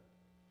window.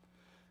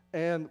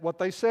 And what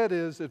they said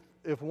is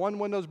if one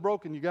window's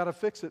broken, you got to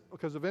fix it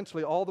because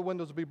eventually all the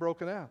windows will be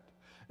broken out.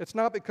 It's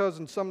not because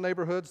in some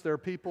neighborhoods there are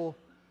people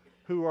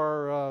who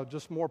are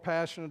just more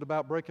passionate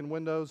about breaking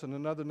windows, and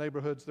in other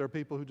neighborhoods there are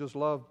people who just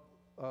love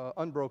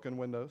unbroken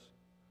windows.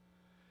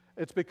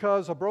 It's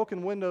because a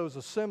broken window is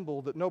a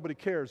symbol that nobody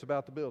cares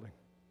about the building.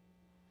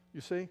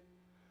 You see?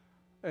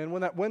 And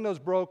when that window's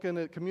broken,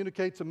 it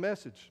communicates a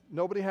message.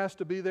 Nobody has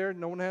to be there.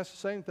 No one has to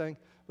say anything,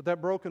 but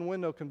that broken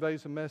window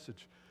conveys a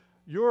message.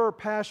 Your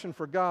passion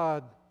for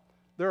God,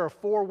 there are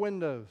 4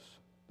 windows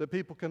that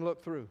people can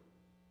look through,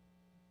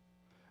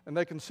 and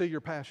they can see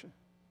your passion.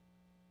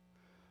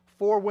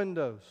 4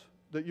 windows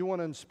that you want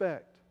to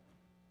inspect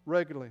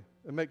regularly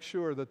and make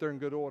sure that they're in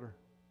good order.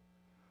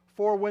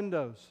 4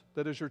 windows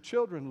that as your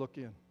children look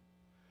in,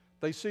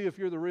 they see if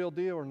you're the real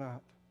deal or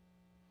not.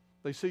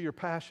 They see your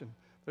passion.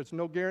 There's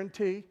no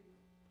guarantee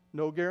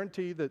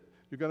that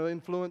you're going to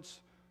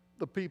influence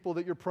the people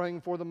that you're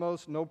praying for the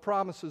most. No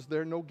promises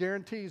there, no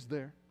guarantees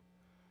there.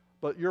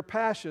 But your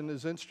passion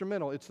is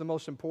instrumental. It's the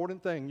most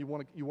important thing. You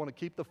want to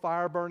keep the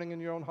fire burning in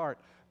your own heart.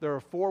 There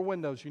are 4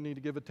 windows you need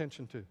to give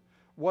attention to.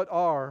 What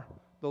are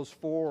those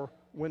 4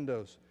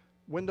 windows?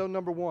 Window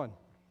number 1.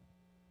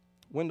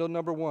 Window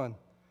number 1.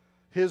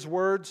 His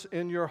words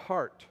in your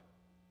heart.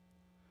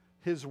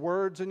 His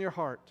words in your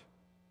heart.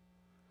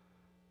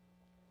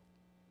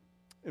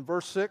 In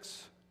verse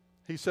 6,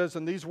 he says,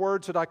 "And these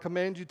words that I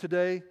command you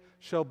today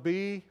shall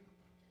be,"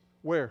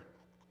 where?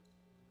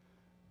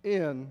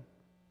 "In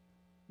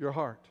your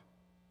heart."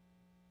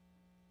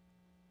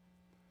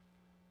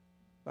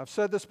 I've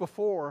said this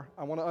before.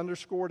 I want to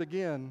underscore it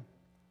again.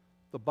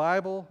 The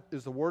Bible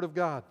is the Word of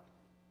God.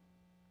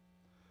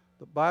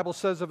 The Bible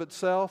says of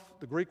itself,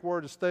 the Greek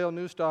word is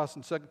theopneustos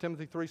in 2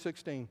 Timothy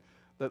 3:16,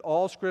 that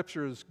all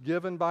Scripture is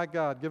given by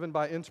God, given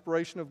by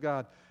inspiration of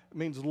God. It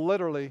means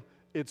literally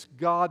it's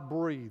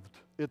God-breathed.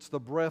 It's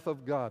the breath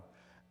of God.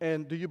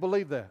 And do you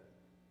believe that?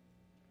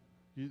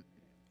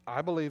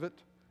 I believe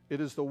it. It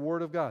is the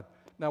Word of God.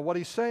 Now what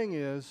he's saying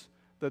is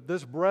that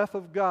this breath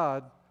of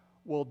God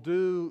will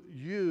do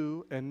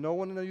you and no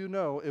one you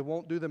know, it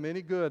won't do them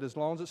any good as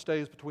long as it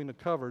stays between the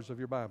covers of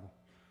your Bible.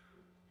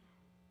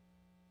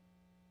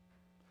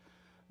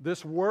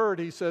 This word,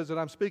 he says, that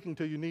I'm speaking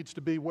to you needs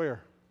to be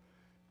where?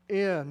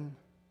 In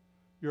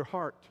your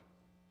heart.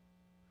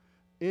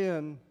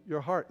 In your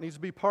heart. It needs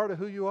to be part of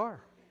who you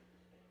are.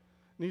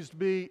 It needs to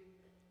be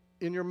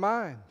in your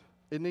mind.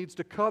 It needs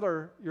to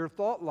color your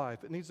thought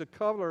life. It needs to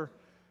color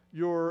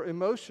your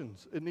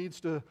emotions. It needs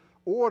to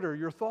order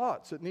your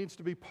thoughts. It needs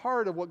to be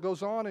part of what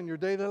goes on in your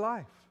daily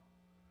life.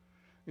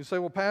 You say,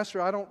 "Well, Pastor,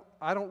 I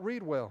don't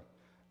read well."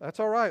 That's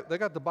all right. They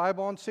got the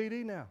Bible on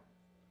CD now.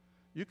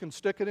 You can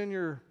stick it in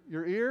your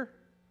ear,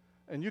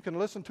 and you can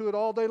listen to it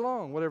all day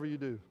long, whatever you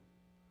do.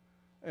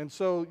 And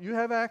so you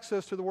have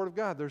access to the Word of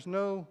God. There's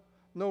no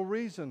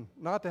reason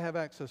not to have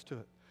access to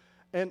it.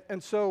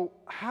 And so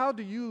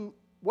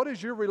what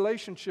is your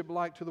relationship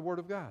like to the Word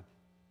of God?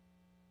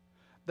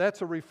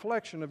 That's a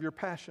reflection of your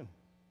passion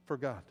for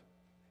God.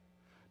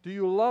 Do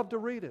you love to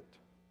read it?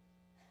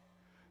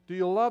 Do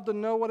you love to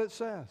know what it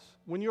says?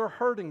 When you're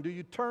hurting, do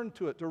you turn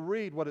to it to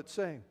read what it's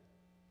saying?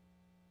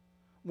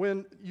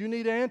 When you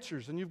need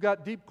answers and you've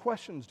got deep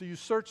questions, do you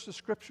search the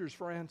Scriptures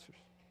for answers?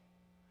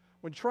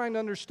 When you're trying to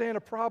understand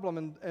a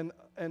problem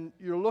and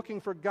you're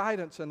looking for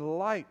guidance and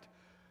light,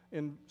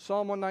 in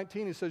Psalm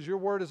 119 he says, "Your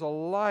word is a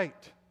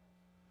light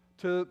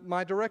to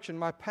my direction,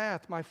 my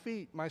path, my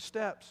feet, my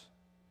steps."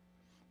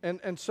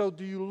 And so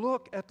do you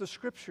look at the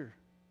Scripture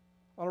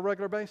on a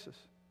regular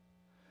basis?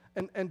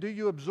 And do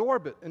you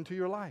absorb it into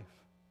your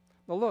life?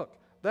 Now look,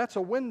 that's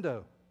a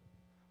window,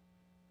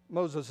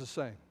 Moses is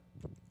saying.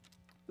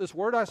 This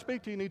word I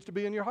speak to you needs to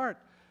be in your heart.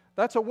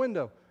 That's a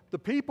window. The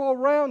people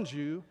around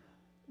you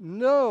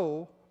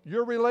know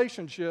your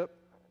relationship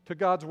to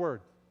God's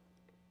Word.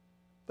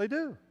 They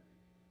do.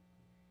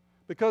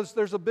 Because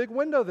there's a big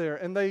window there,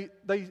 and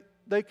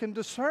they can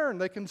discern,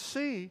 they can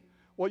see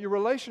what your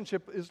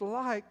relationship is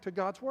like to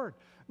God's Word.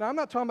 Now, I'm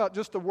not talking about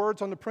just the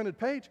words on the printed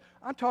page.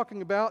 I'm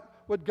talking about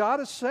what God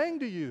is saying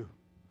to you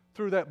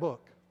through that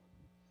book.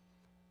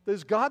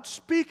 Is God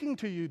speaking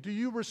to you? Do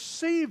you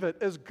receive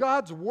it as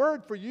God's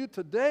Word for you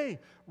today,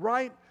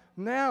 right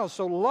now?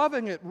 So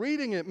loving it,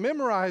 reading it,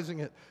 memorizing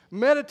it,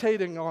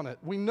 meditating on it.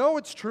 We know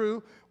it's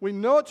true. We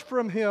know it's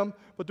from Him.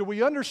 But do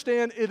we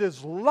understand it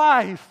is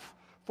life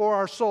for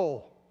our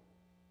soul?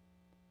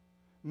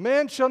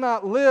 Man shall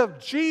not live,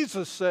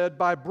 Jesus said,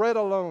 by bread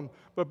alone,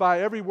 but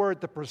by every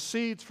word that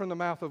proceeds from the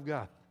mouth of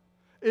God.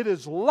 It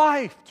is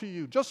life to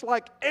you, just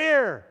like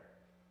air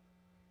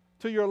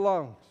to your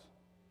lungs.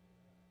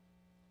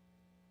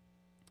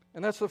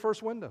 And that's the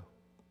first window.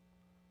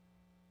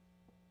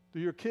 Do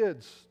your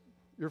kids,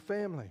 your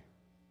family,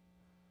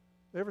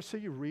 they ever see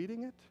you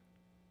reading it?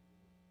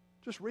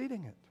 Just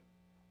reading it.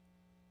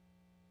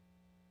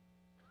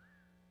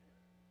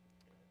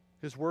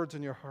 His words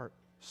in your heart.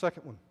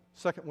 Second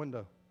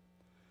window.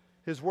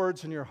 His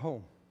words in your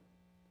home.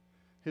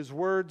 His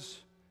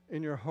words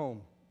in your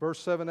home.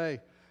 Verse 7a,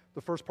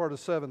 the first part of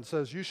 7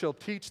 says, you shall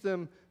teach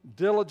them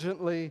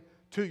diligently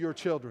to your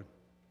children.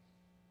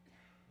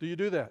 Do you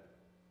do that?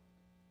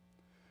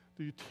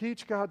 Do you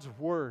teach God's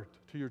word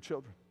to your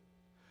children?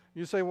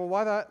 You say, well,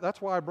 why that?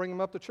 That's why I bring them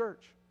up to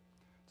church.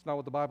 It's not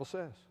what the Bible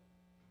says.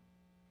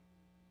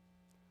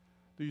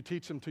 Do you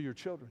teach them to your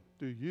children?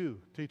 Do you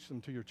teach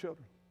them to your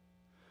children?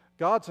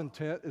 God's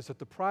intent is that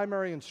the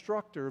primary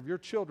instructor of your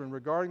children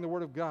regarding the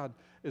Word of God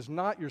is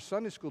not your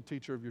Sunday school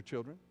teacher of your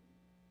children,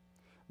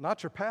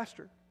 not your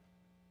pastor,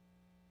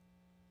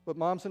 but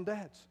moms and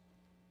dads.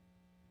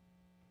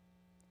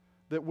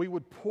 That we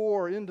would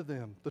pour into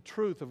them the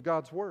truth of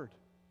God's Word.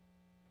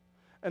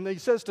 And he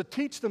says to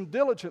teach them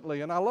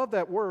diligently, and I love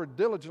that word,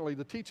 diligently,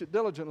 to teach it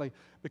diligently,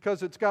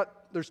 because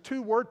there's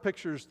two word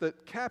pictures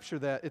that capture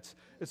that.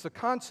 It's the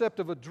concept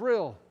of a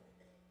drill.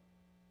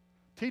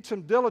 Teach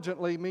them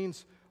diligently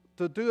means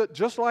to do it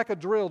just like a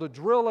drill, to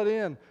drill it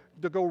in,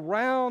 to go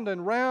round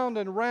and round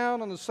and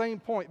round on the same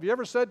point. Have you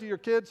ever said to your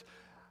kids,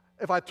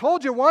 if I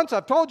told you once,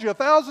 I've told you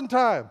 1,000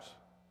 times?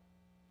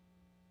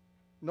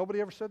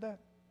 Nobody ever said that?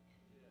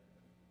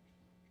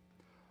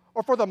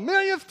 Or for the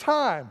millionth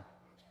time?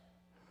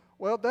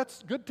 Well,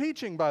 that's good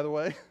teaching, by the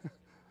way.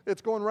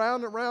 It's going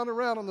round and round and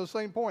round on the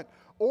same point.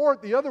 Or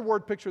the other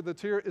word picture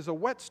that's here is a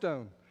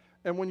whetstone.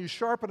 And when you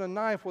sharpen a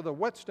knife with a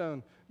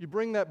whetstone, you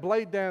bring that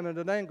blade down at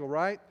an angle,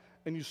 right?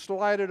 And you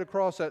slide it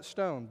across that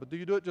stone. But do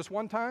you do it just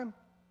one time?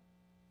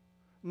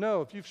 No.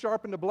 If you've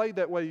sharpened a blade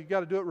that way, you've got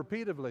to do it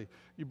repeatedly.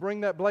 You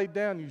bring that blade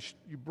down,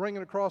 you bring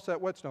it across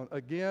that whetstone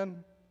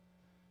again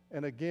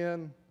and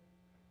again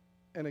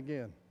and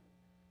again.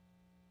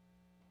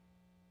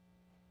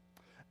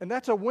 And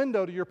that's a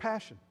window to your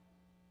passion.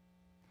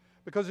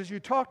 Because as you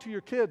talk to your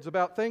kids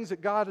about things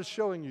that God is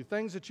showing you,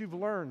 things that you've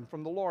learned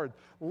from the Lord,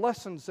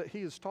 lessons that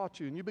He has taught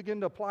you, and you begin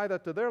to apply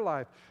that to their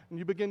life, and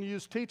you begin to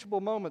use teachable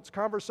moments,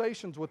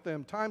 conversations with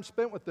them, time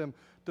spent with them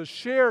to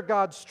share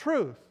God's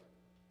truth,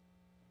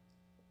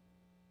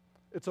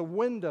 it's a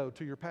window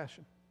to your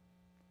passion.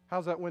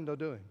 How's that window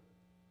doing?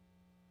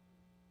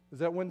 Is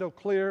that window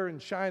clear and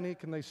shiny?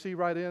 Can they see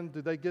right in?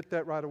 Did they get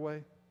that right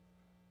away?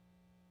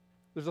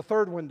 There's a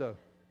third window.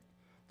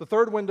 The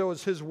third window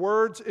is His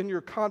words in your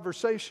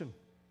conversation.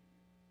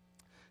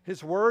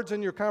 His words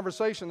in your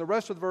conversation. The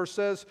rest of the verse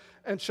says,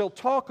 and shall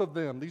talk of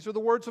them. These are the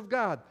words of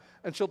God.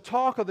 And shall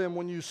talk of them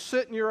when you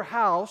sit in your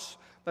house,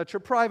 that's your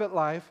private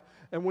life,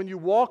 and when you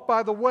walk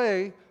by the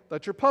way,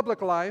 that's your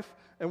public life,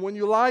 and when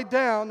you lie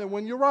down and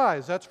when you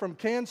rise. That's from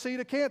can see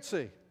to can't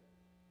see.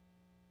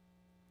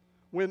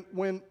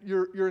 When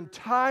your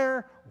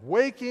entire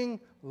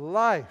waking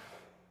life,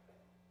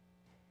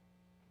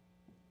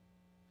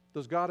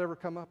 does God ever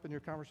come up in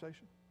your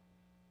conversation?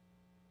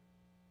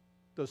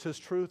 Does His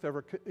truth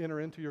ever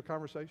enter into your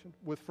conversation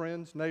with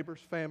friends,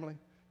 neighbors, family,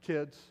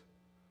 kids,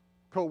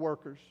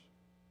 co-workers?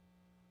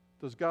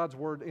 Does God's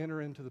Word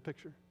enter into the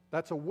picture?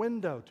 That's a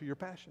window to your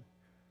passion.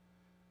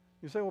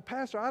 You say, well,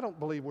 Pastor, I don't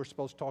believe we're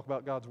supposed to talk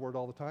about God's Word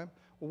all the time.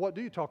 Well, what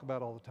do you talk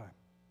about all the time?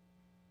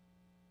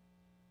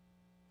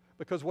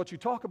 Because what you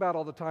talk about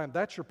all the time,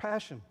 that's your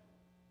passion.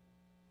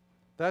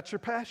 That's your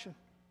passion.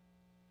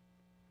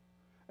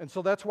 And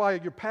so that's why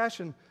your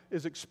passion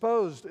is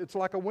exposed. It's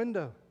like a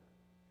window.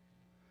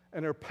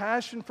 And their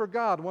passion for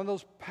God, one of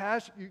those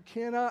passions, you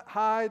cannot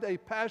hide a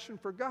passion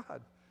for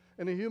God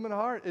in a human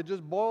heart. It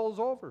just boils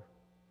over.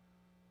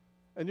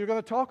 And you're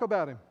going to talk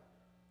about Him.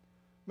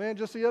 Man,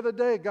 just the other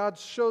day, God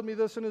showed me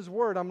this in His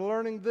Word. I'm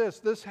learning this.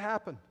 This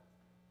happened.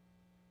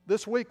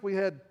 This week, we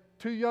had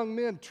 2 young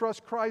men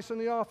trust Christ in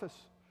the office.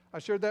 I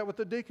shared that with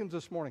the deacons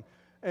this morning.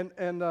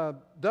 And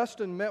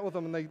Dustin met with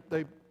them, and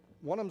they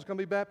one of them's going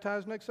to be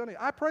baptized next Sunday.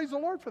 I praise the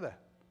Lord for that.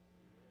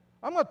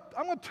 I'm going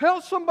to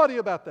tell somebody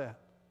about that.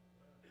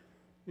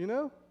 You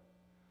know?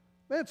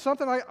 Man, it's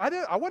something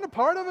I wasn't a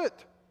part of it.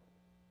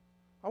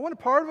 I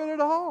wasn't a part of it at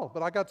all,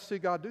 but I got to see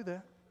God do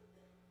that.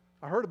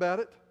 I heard about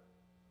it.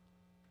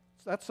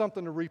 So that's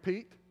something to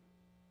repeat.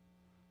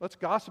 Let's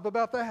gossip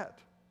about that.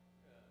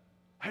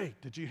 Hey,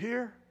 did you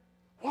hear?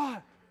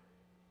 What?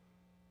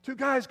 2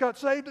 guys got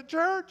saved at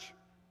church.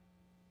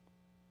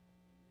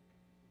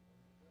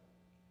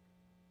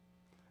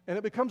 And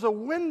it becomes a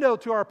window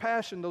to our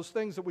passion, those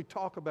things that we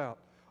talk about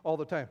all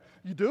the time.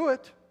 You do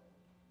it.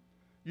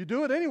 You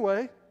do it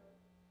anyway.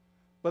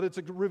 But it's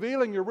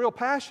revealing your real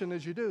passion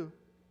as you do.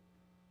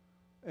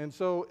 And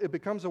so it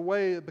becomes a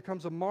way, it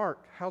becomes a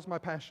mark. How's my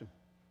passion?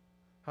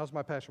 How's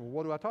my passion? Well,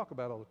 what do I talk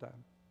about all the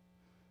time?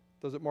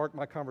 Does it mark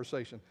my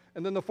conversation?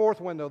 And then the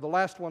fourth window, the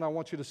last one I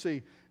want you to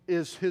see,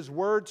 is His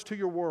words to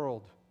your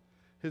world.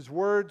 His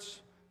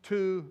words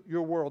to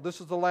your world.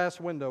 This is the last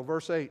window,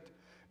 verse 8.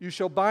 You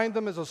shall bind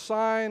them as a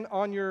sign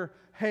on your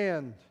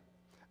hand,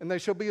 and they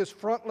shall be as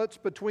frontlets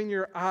between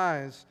your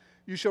eyes.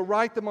 You shall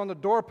write them on the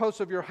doorposts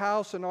of your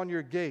house and on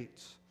your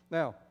gates.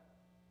 Now,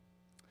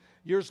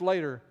 years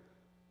later,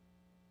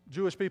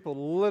 Jewish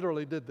people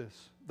literally did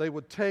this. They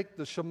would take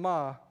the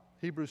Shema,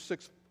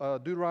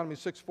 Deuteronomy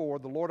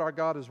 6:4, the Lord our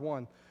God is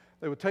one.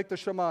 They would take the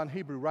Shema in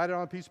Hebrew, write it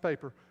on a piece of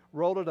paper,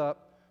 roll it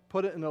up,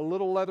 put it in a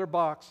little leather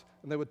box,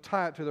 and they would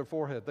tie it to their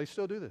forehead. They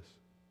still do this.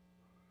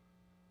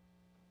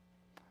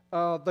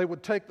 They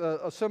would take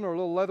a similar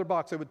little leather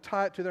box, they would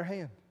tie it to their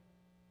hand.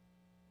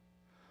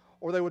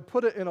 Or they would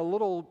put it in a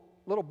little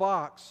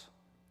box,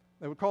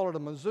 they would call it a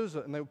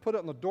mezuzah, and they would put it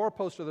on the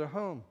doorpost of their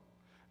home.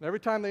 And every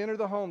time they entered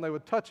the home, they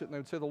would touch it, and they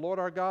would say, the Lord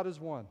our God is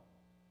one.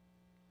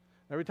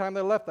 Every time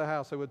they left the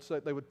house, they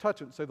would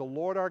touch it and say, the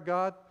Lord our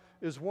God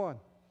is one.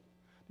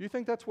 Do you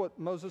think that's what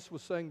Moses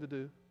was saying to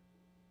do?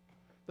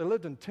 They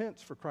lived in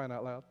tents, for crying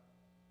out loud.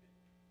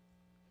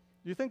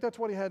 Do you think that's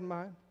what he had in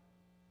mind?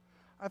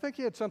 I think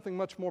he had something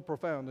much more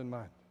profound in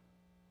mind.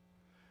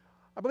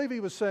 I believe he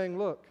was saying,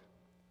 look,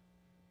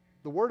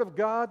 the Word of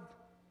God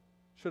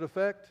should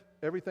affect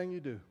everything you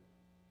do.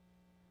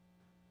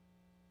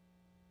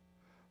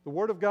 The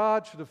Word of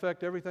God should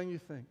affect everything you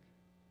think.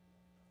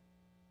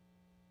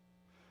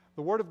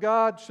 The Word of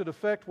God should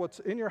affect what's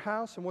in your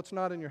house and what's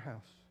not in your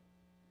house.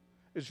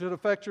 It should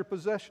affect your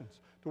possessions,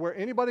 to where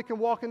anybody can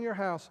walk in your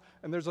house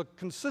and there's a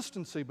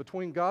consistency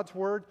between God's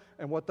Word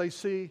and what they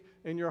see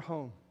in your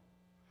home,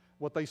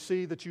 what they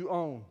see that you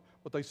own,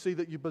 what they see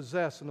that you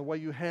possess, and the way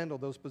you handle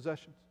those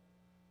possessions.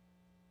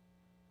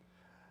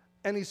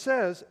 And he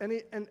says,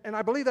 and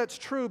I believe that's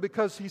true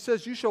because he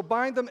says, you shall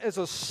bind them as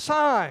a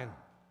sign.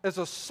 As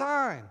a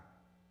sign.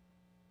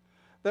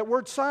 That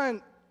word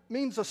sign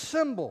means a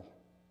symbol,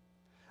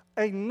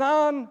 a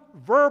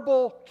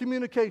non-verbal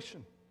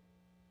communication.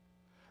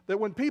 That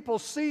when people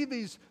see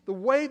the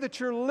way that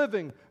you're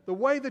living, the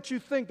way that you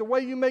think, the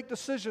way you make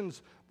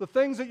decisions, the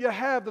things that you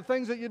have, the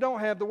things that you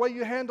don't have, the way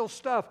you handle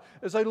stuff,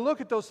 as they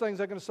look at those things,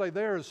 they're going to say,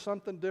 there is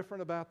something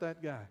different about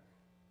that guy.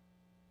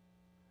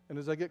 And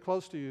as they get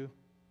close to you,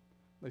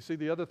 they see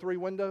the other three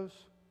windows,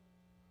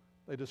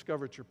 they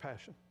discover it's your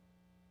passion.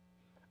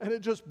 And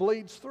it just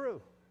bleeds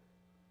through.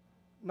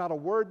 Not a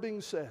word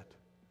being said,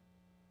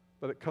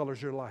 but it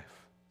colors your life.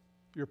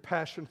 Your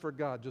passion for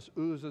God just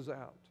oozes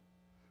out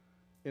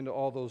into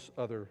all those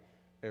other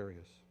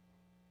areas.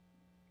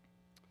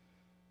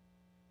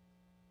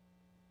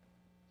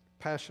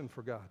 Passion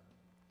for God.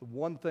 The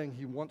one thing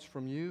He wants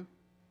from you,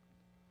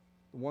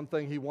 the one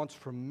thing He wants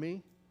from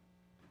me,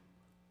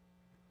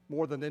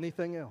 more than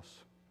anything else.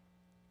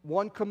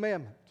 One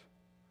commandment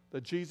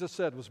that Jesus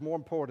said was more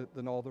important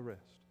than all the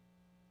rest.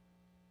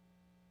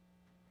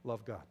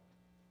 Love God.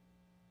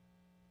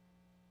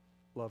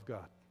 Love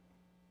God.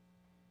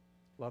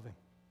 Love Him.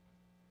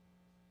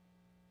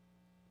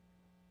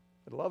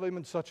 And love Him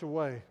in such a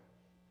way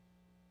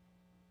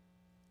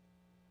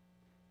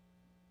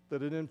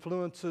that it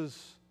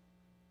influences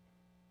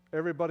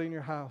everybody in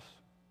your house.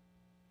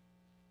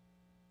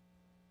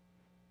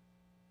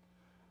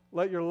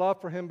 Let your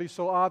love for Him be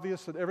so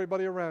obvious that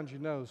everybody around you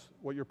knows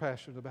what you're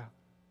passionate about.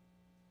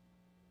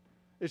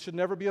 It should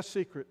never be a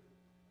secret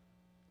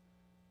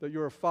that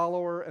you're a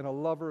follower and a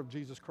lover of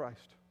Jesus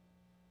Christ.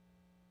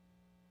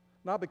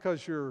 Not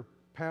because you're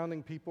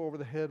pounding people over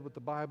the head with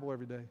the Bible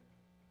every day,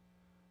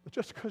 but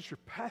just because your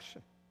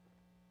passion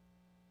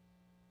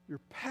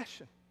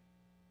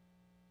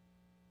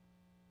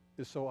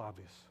is so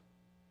obvious.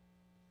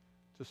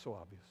 Just so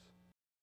obvious.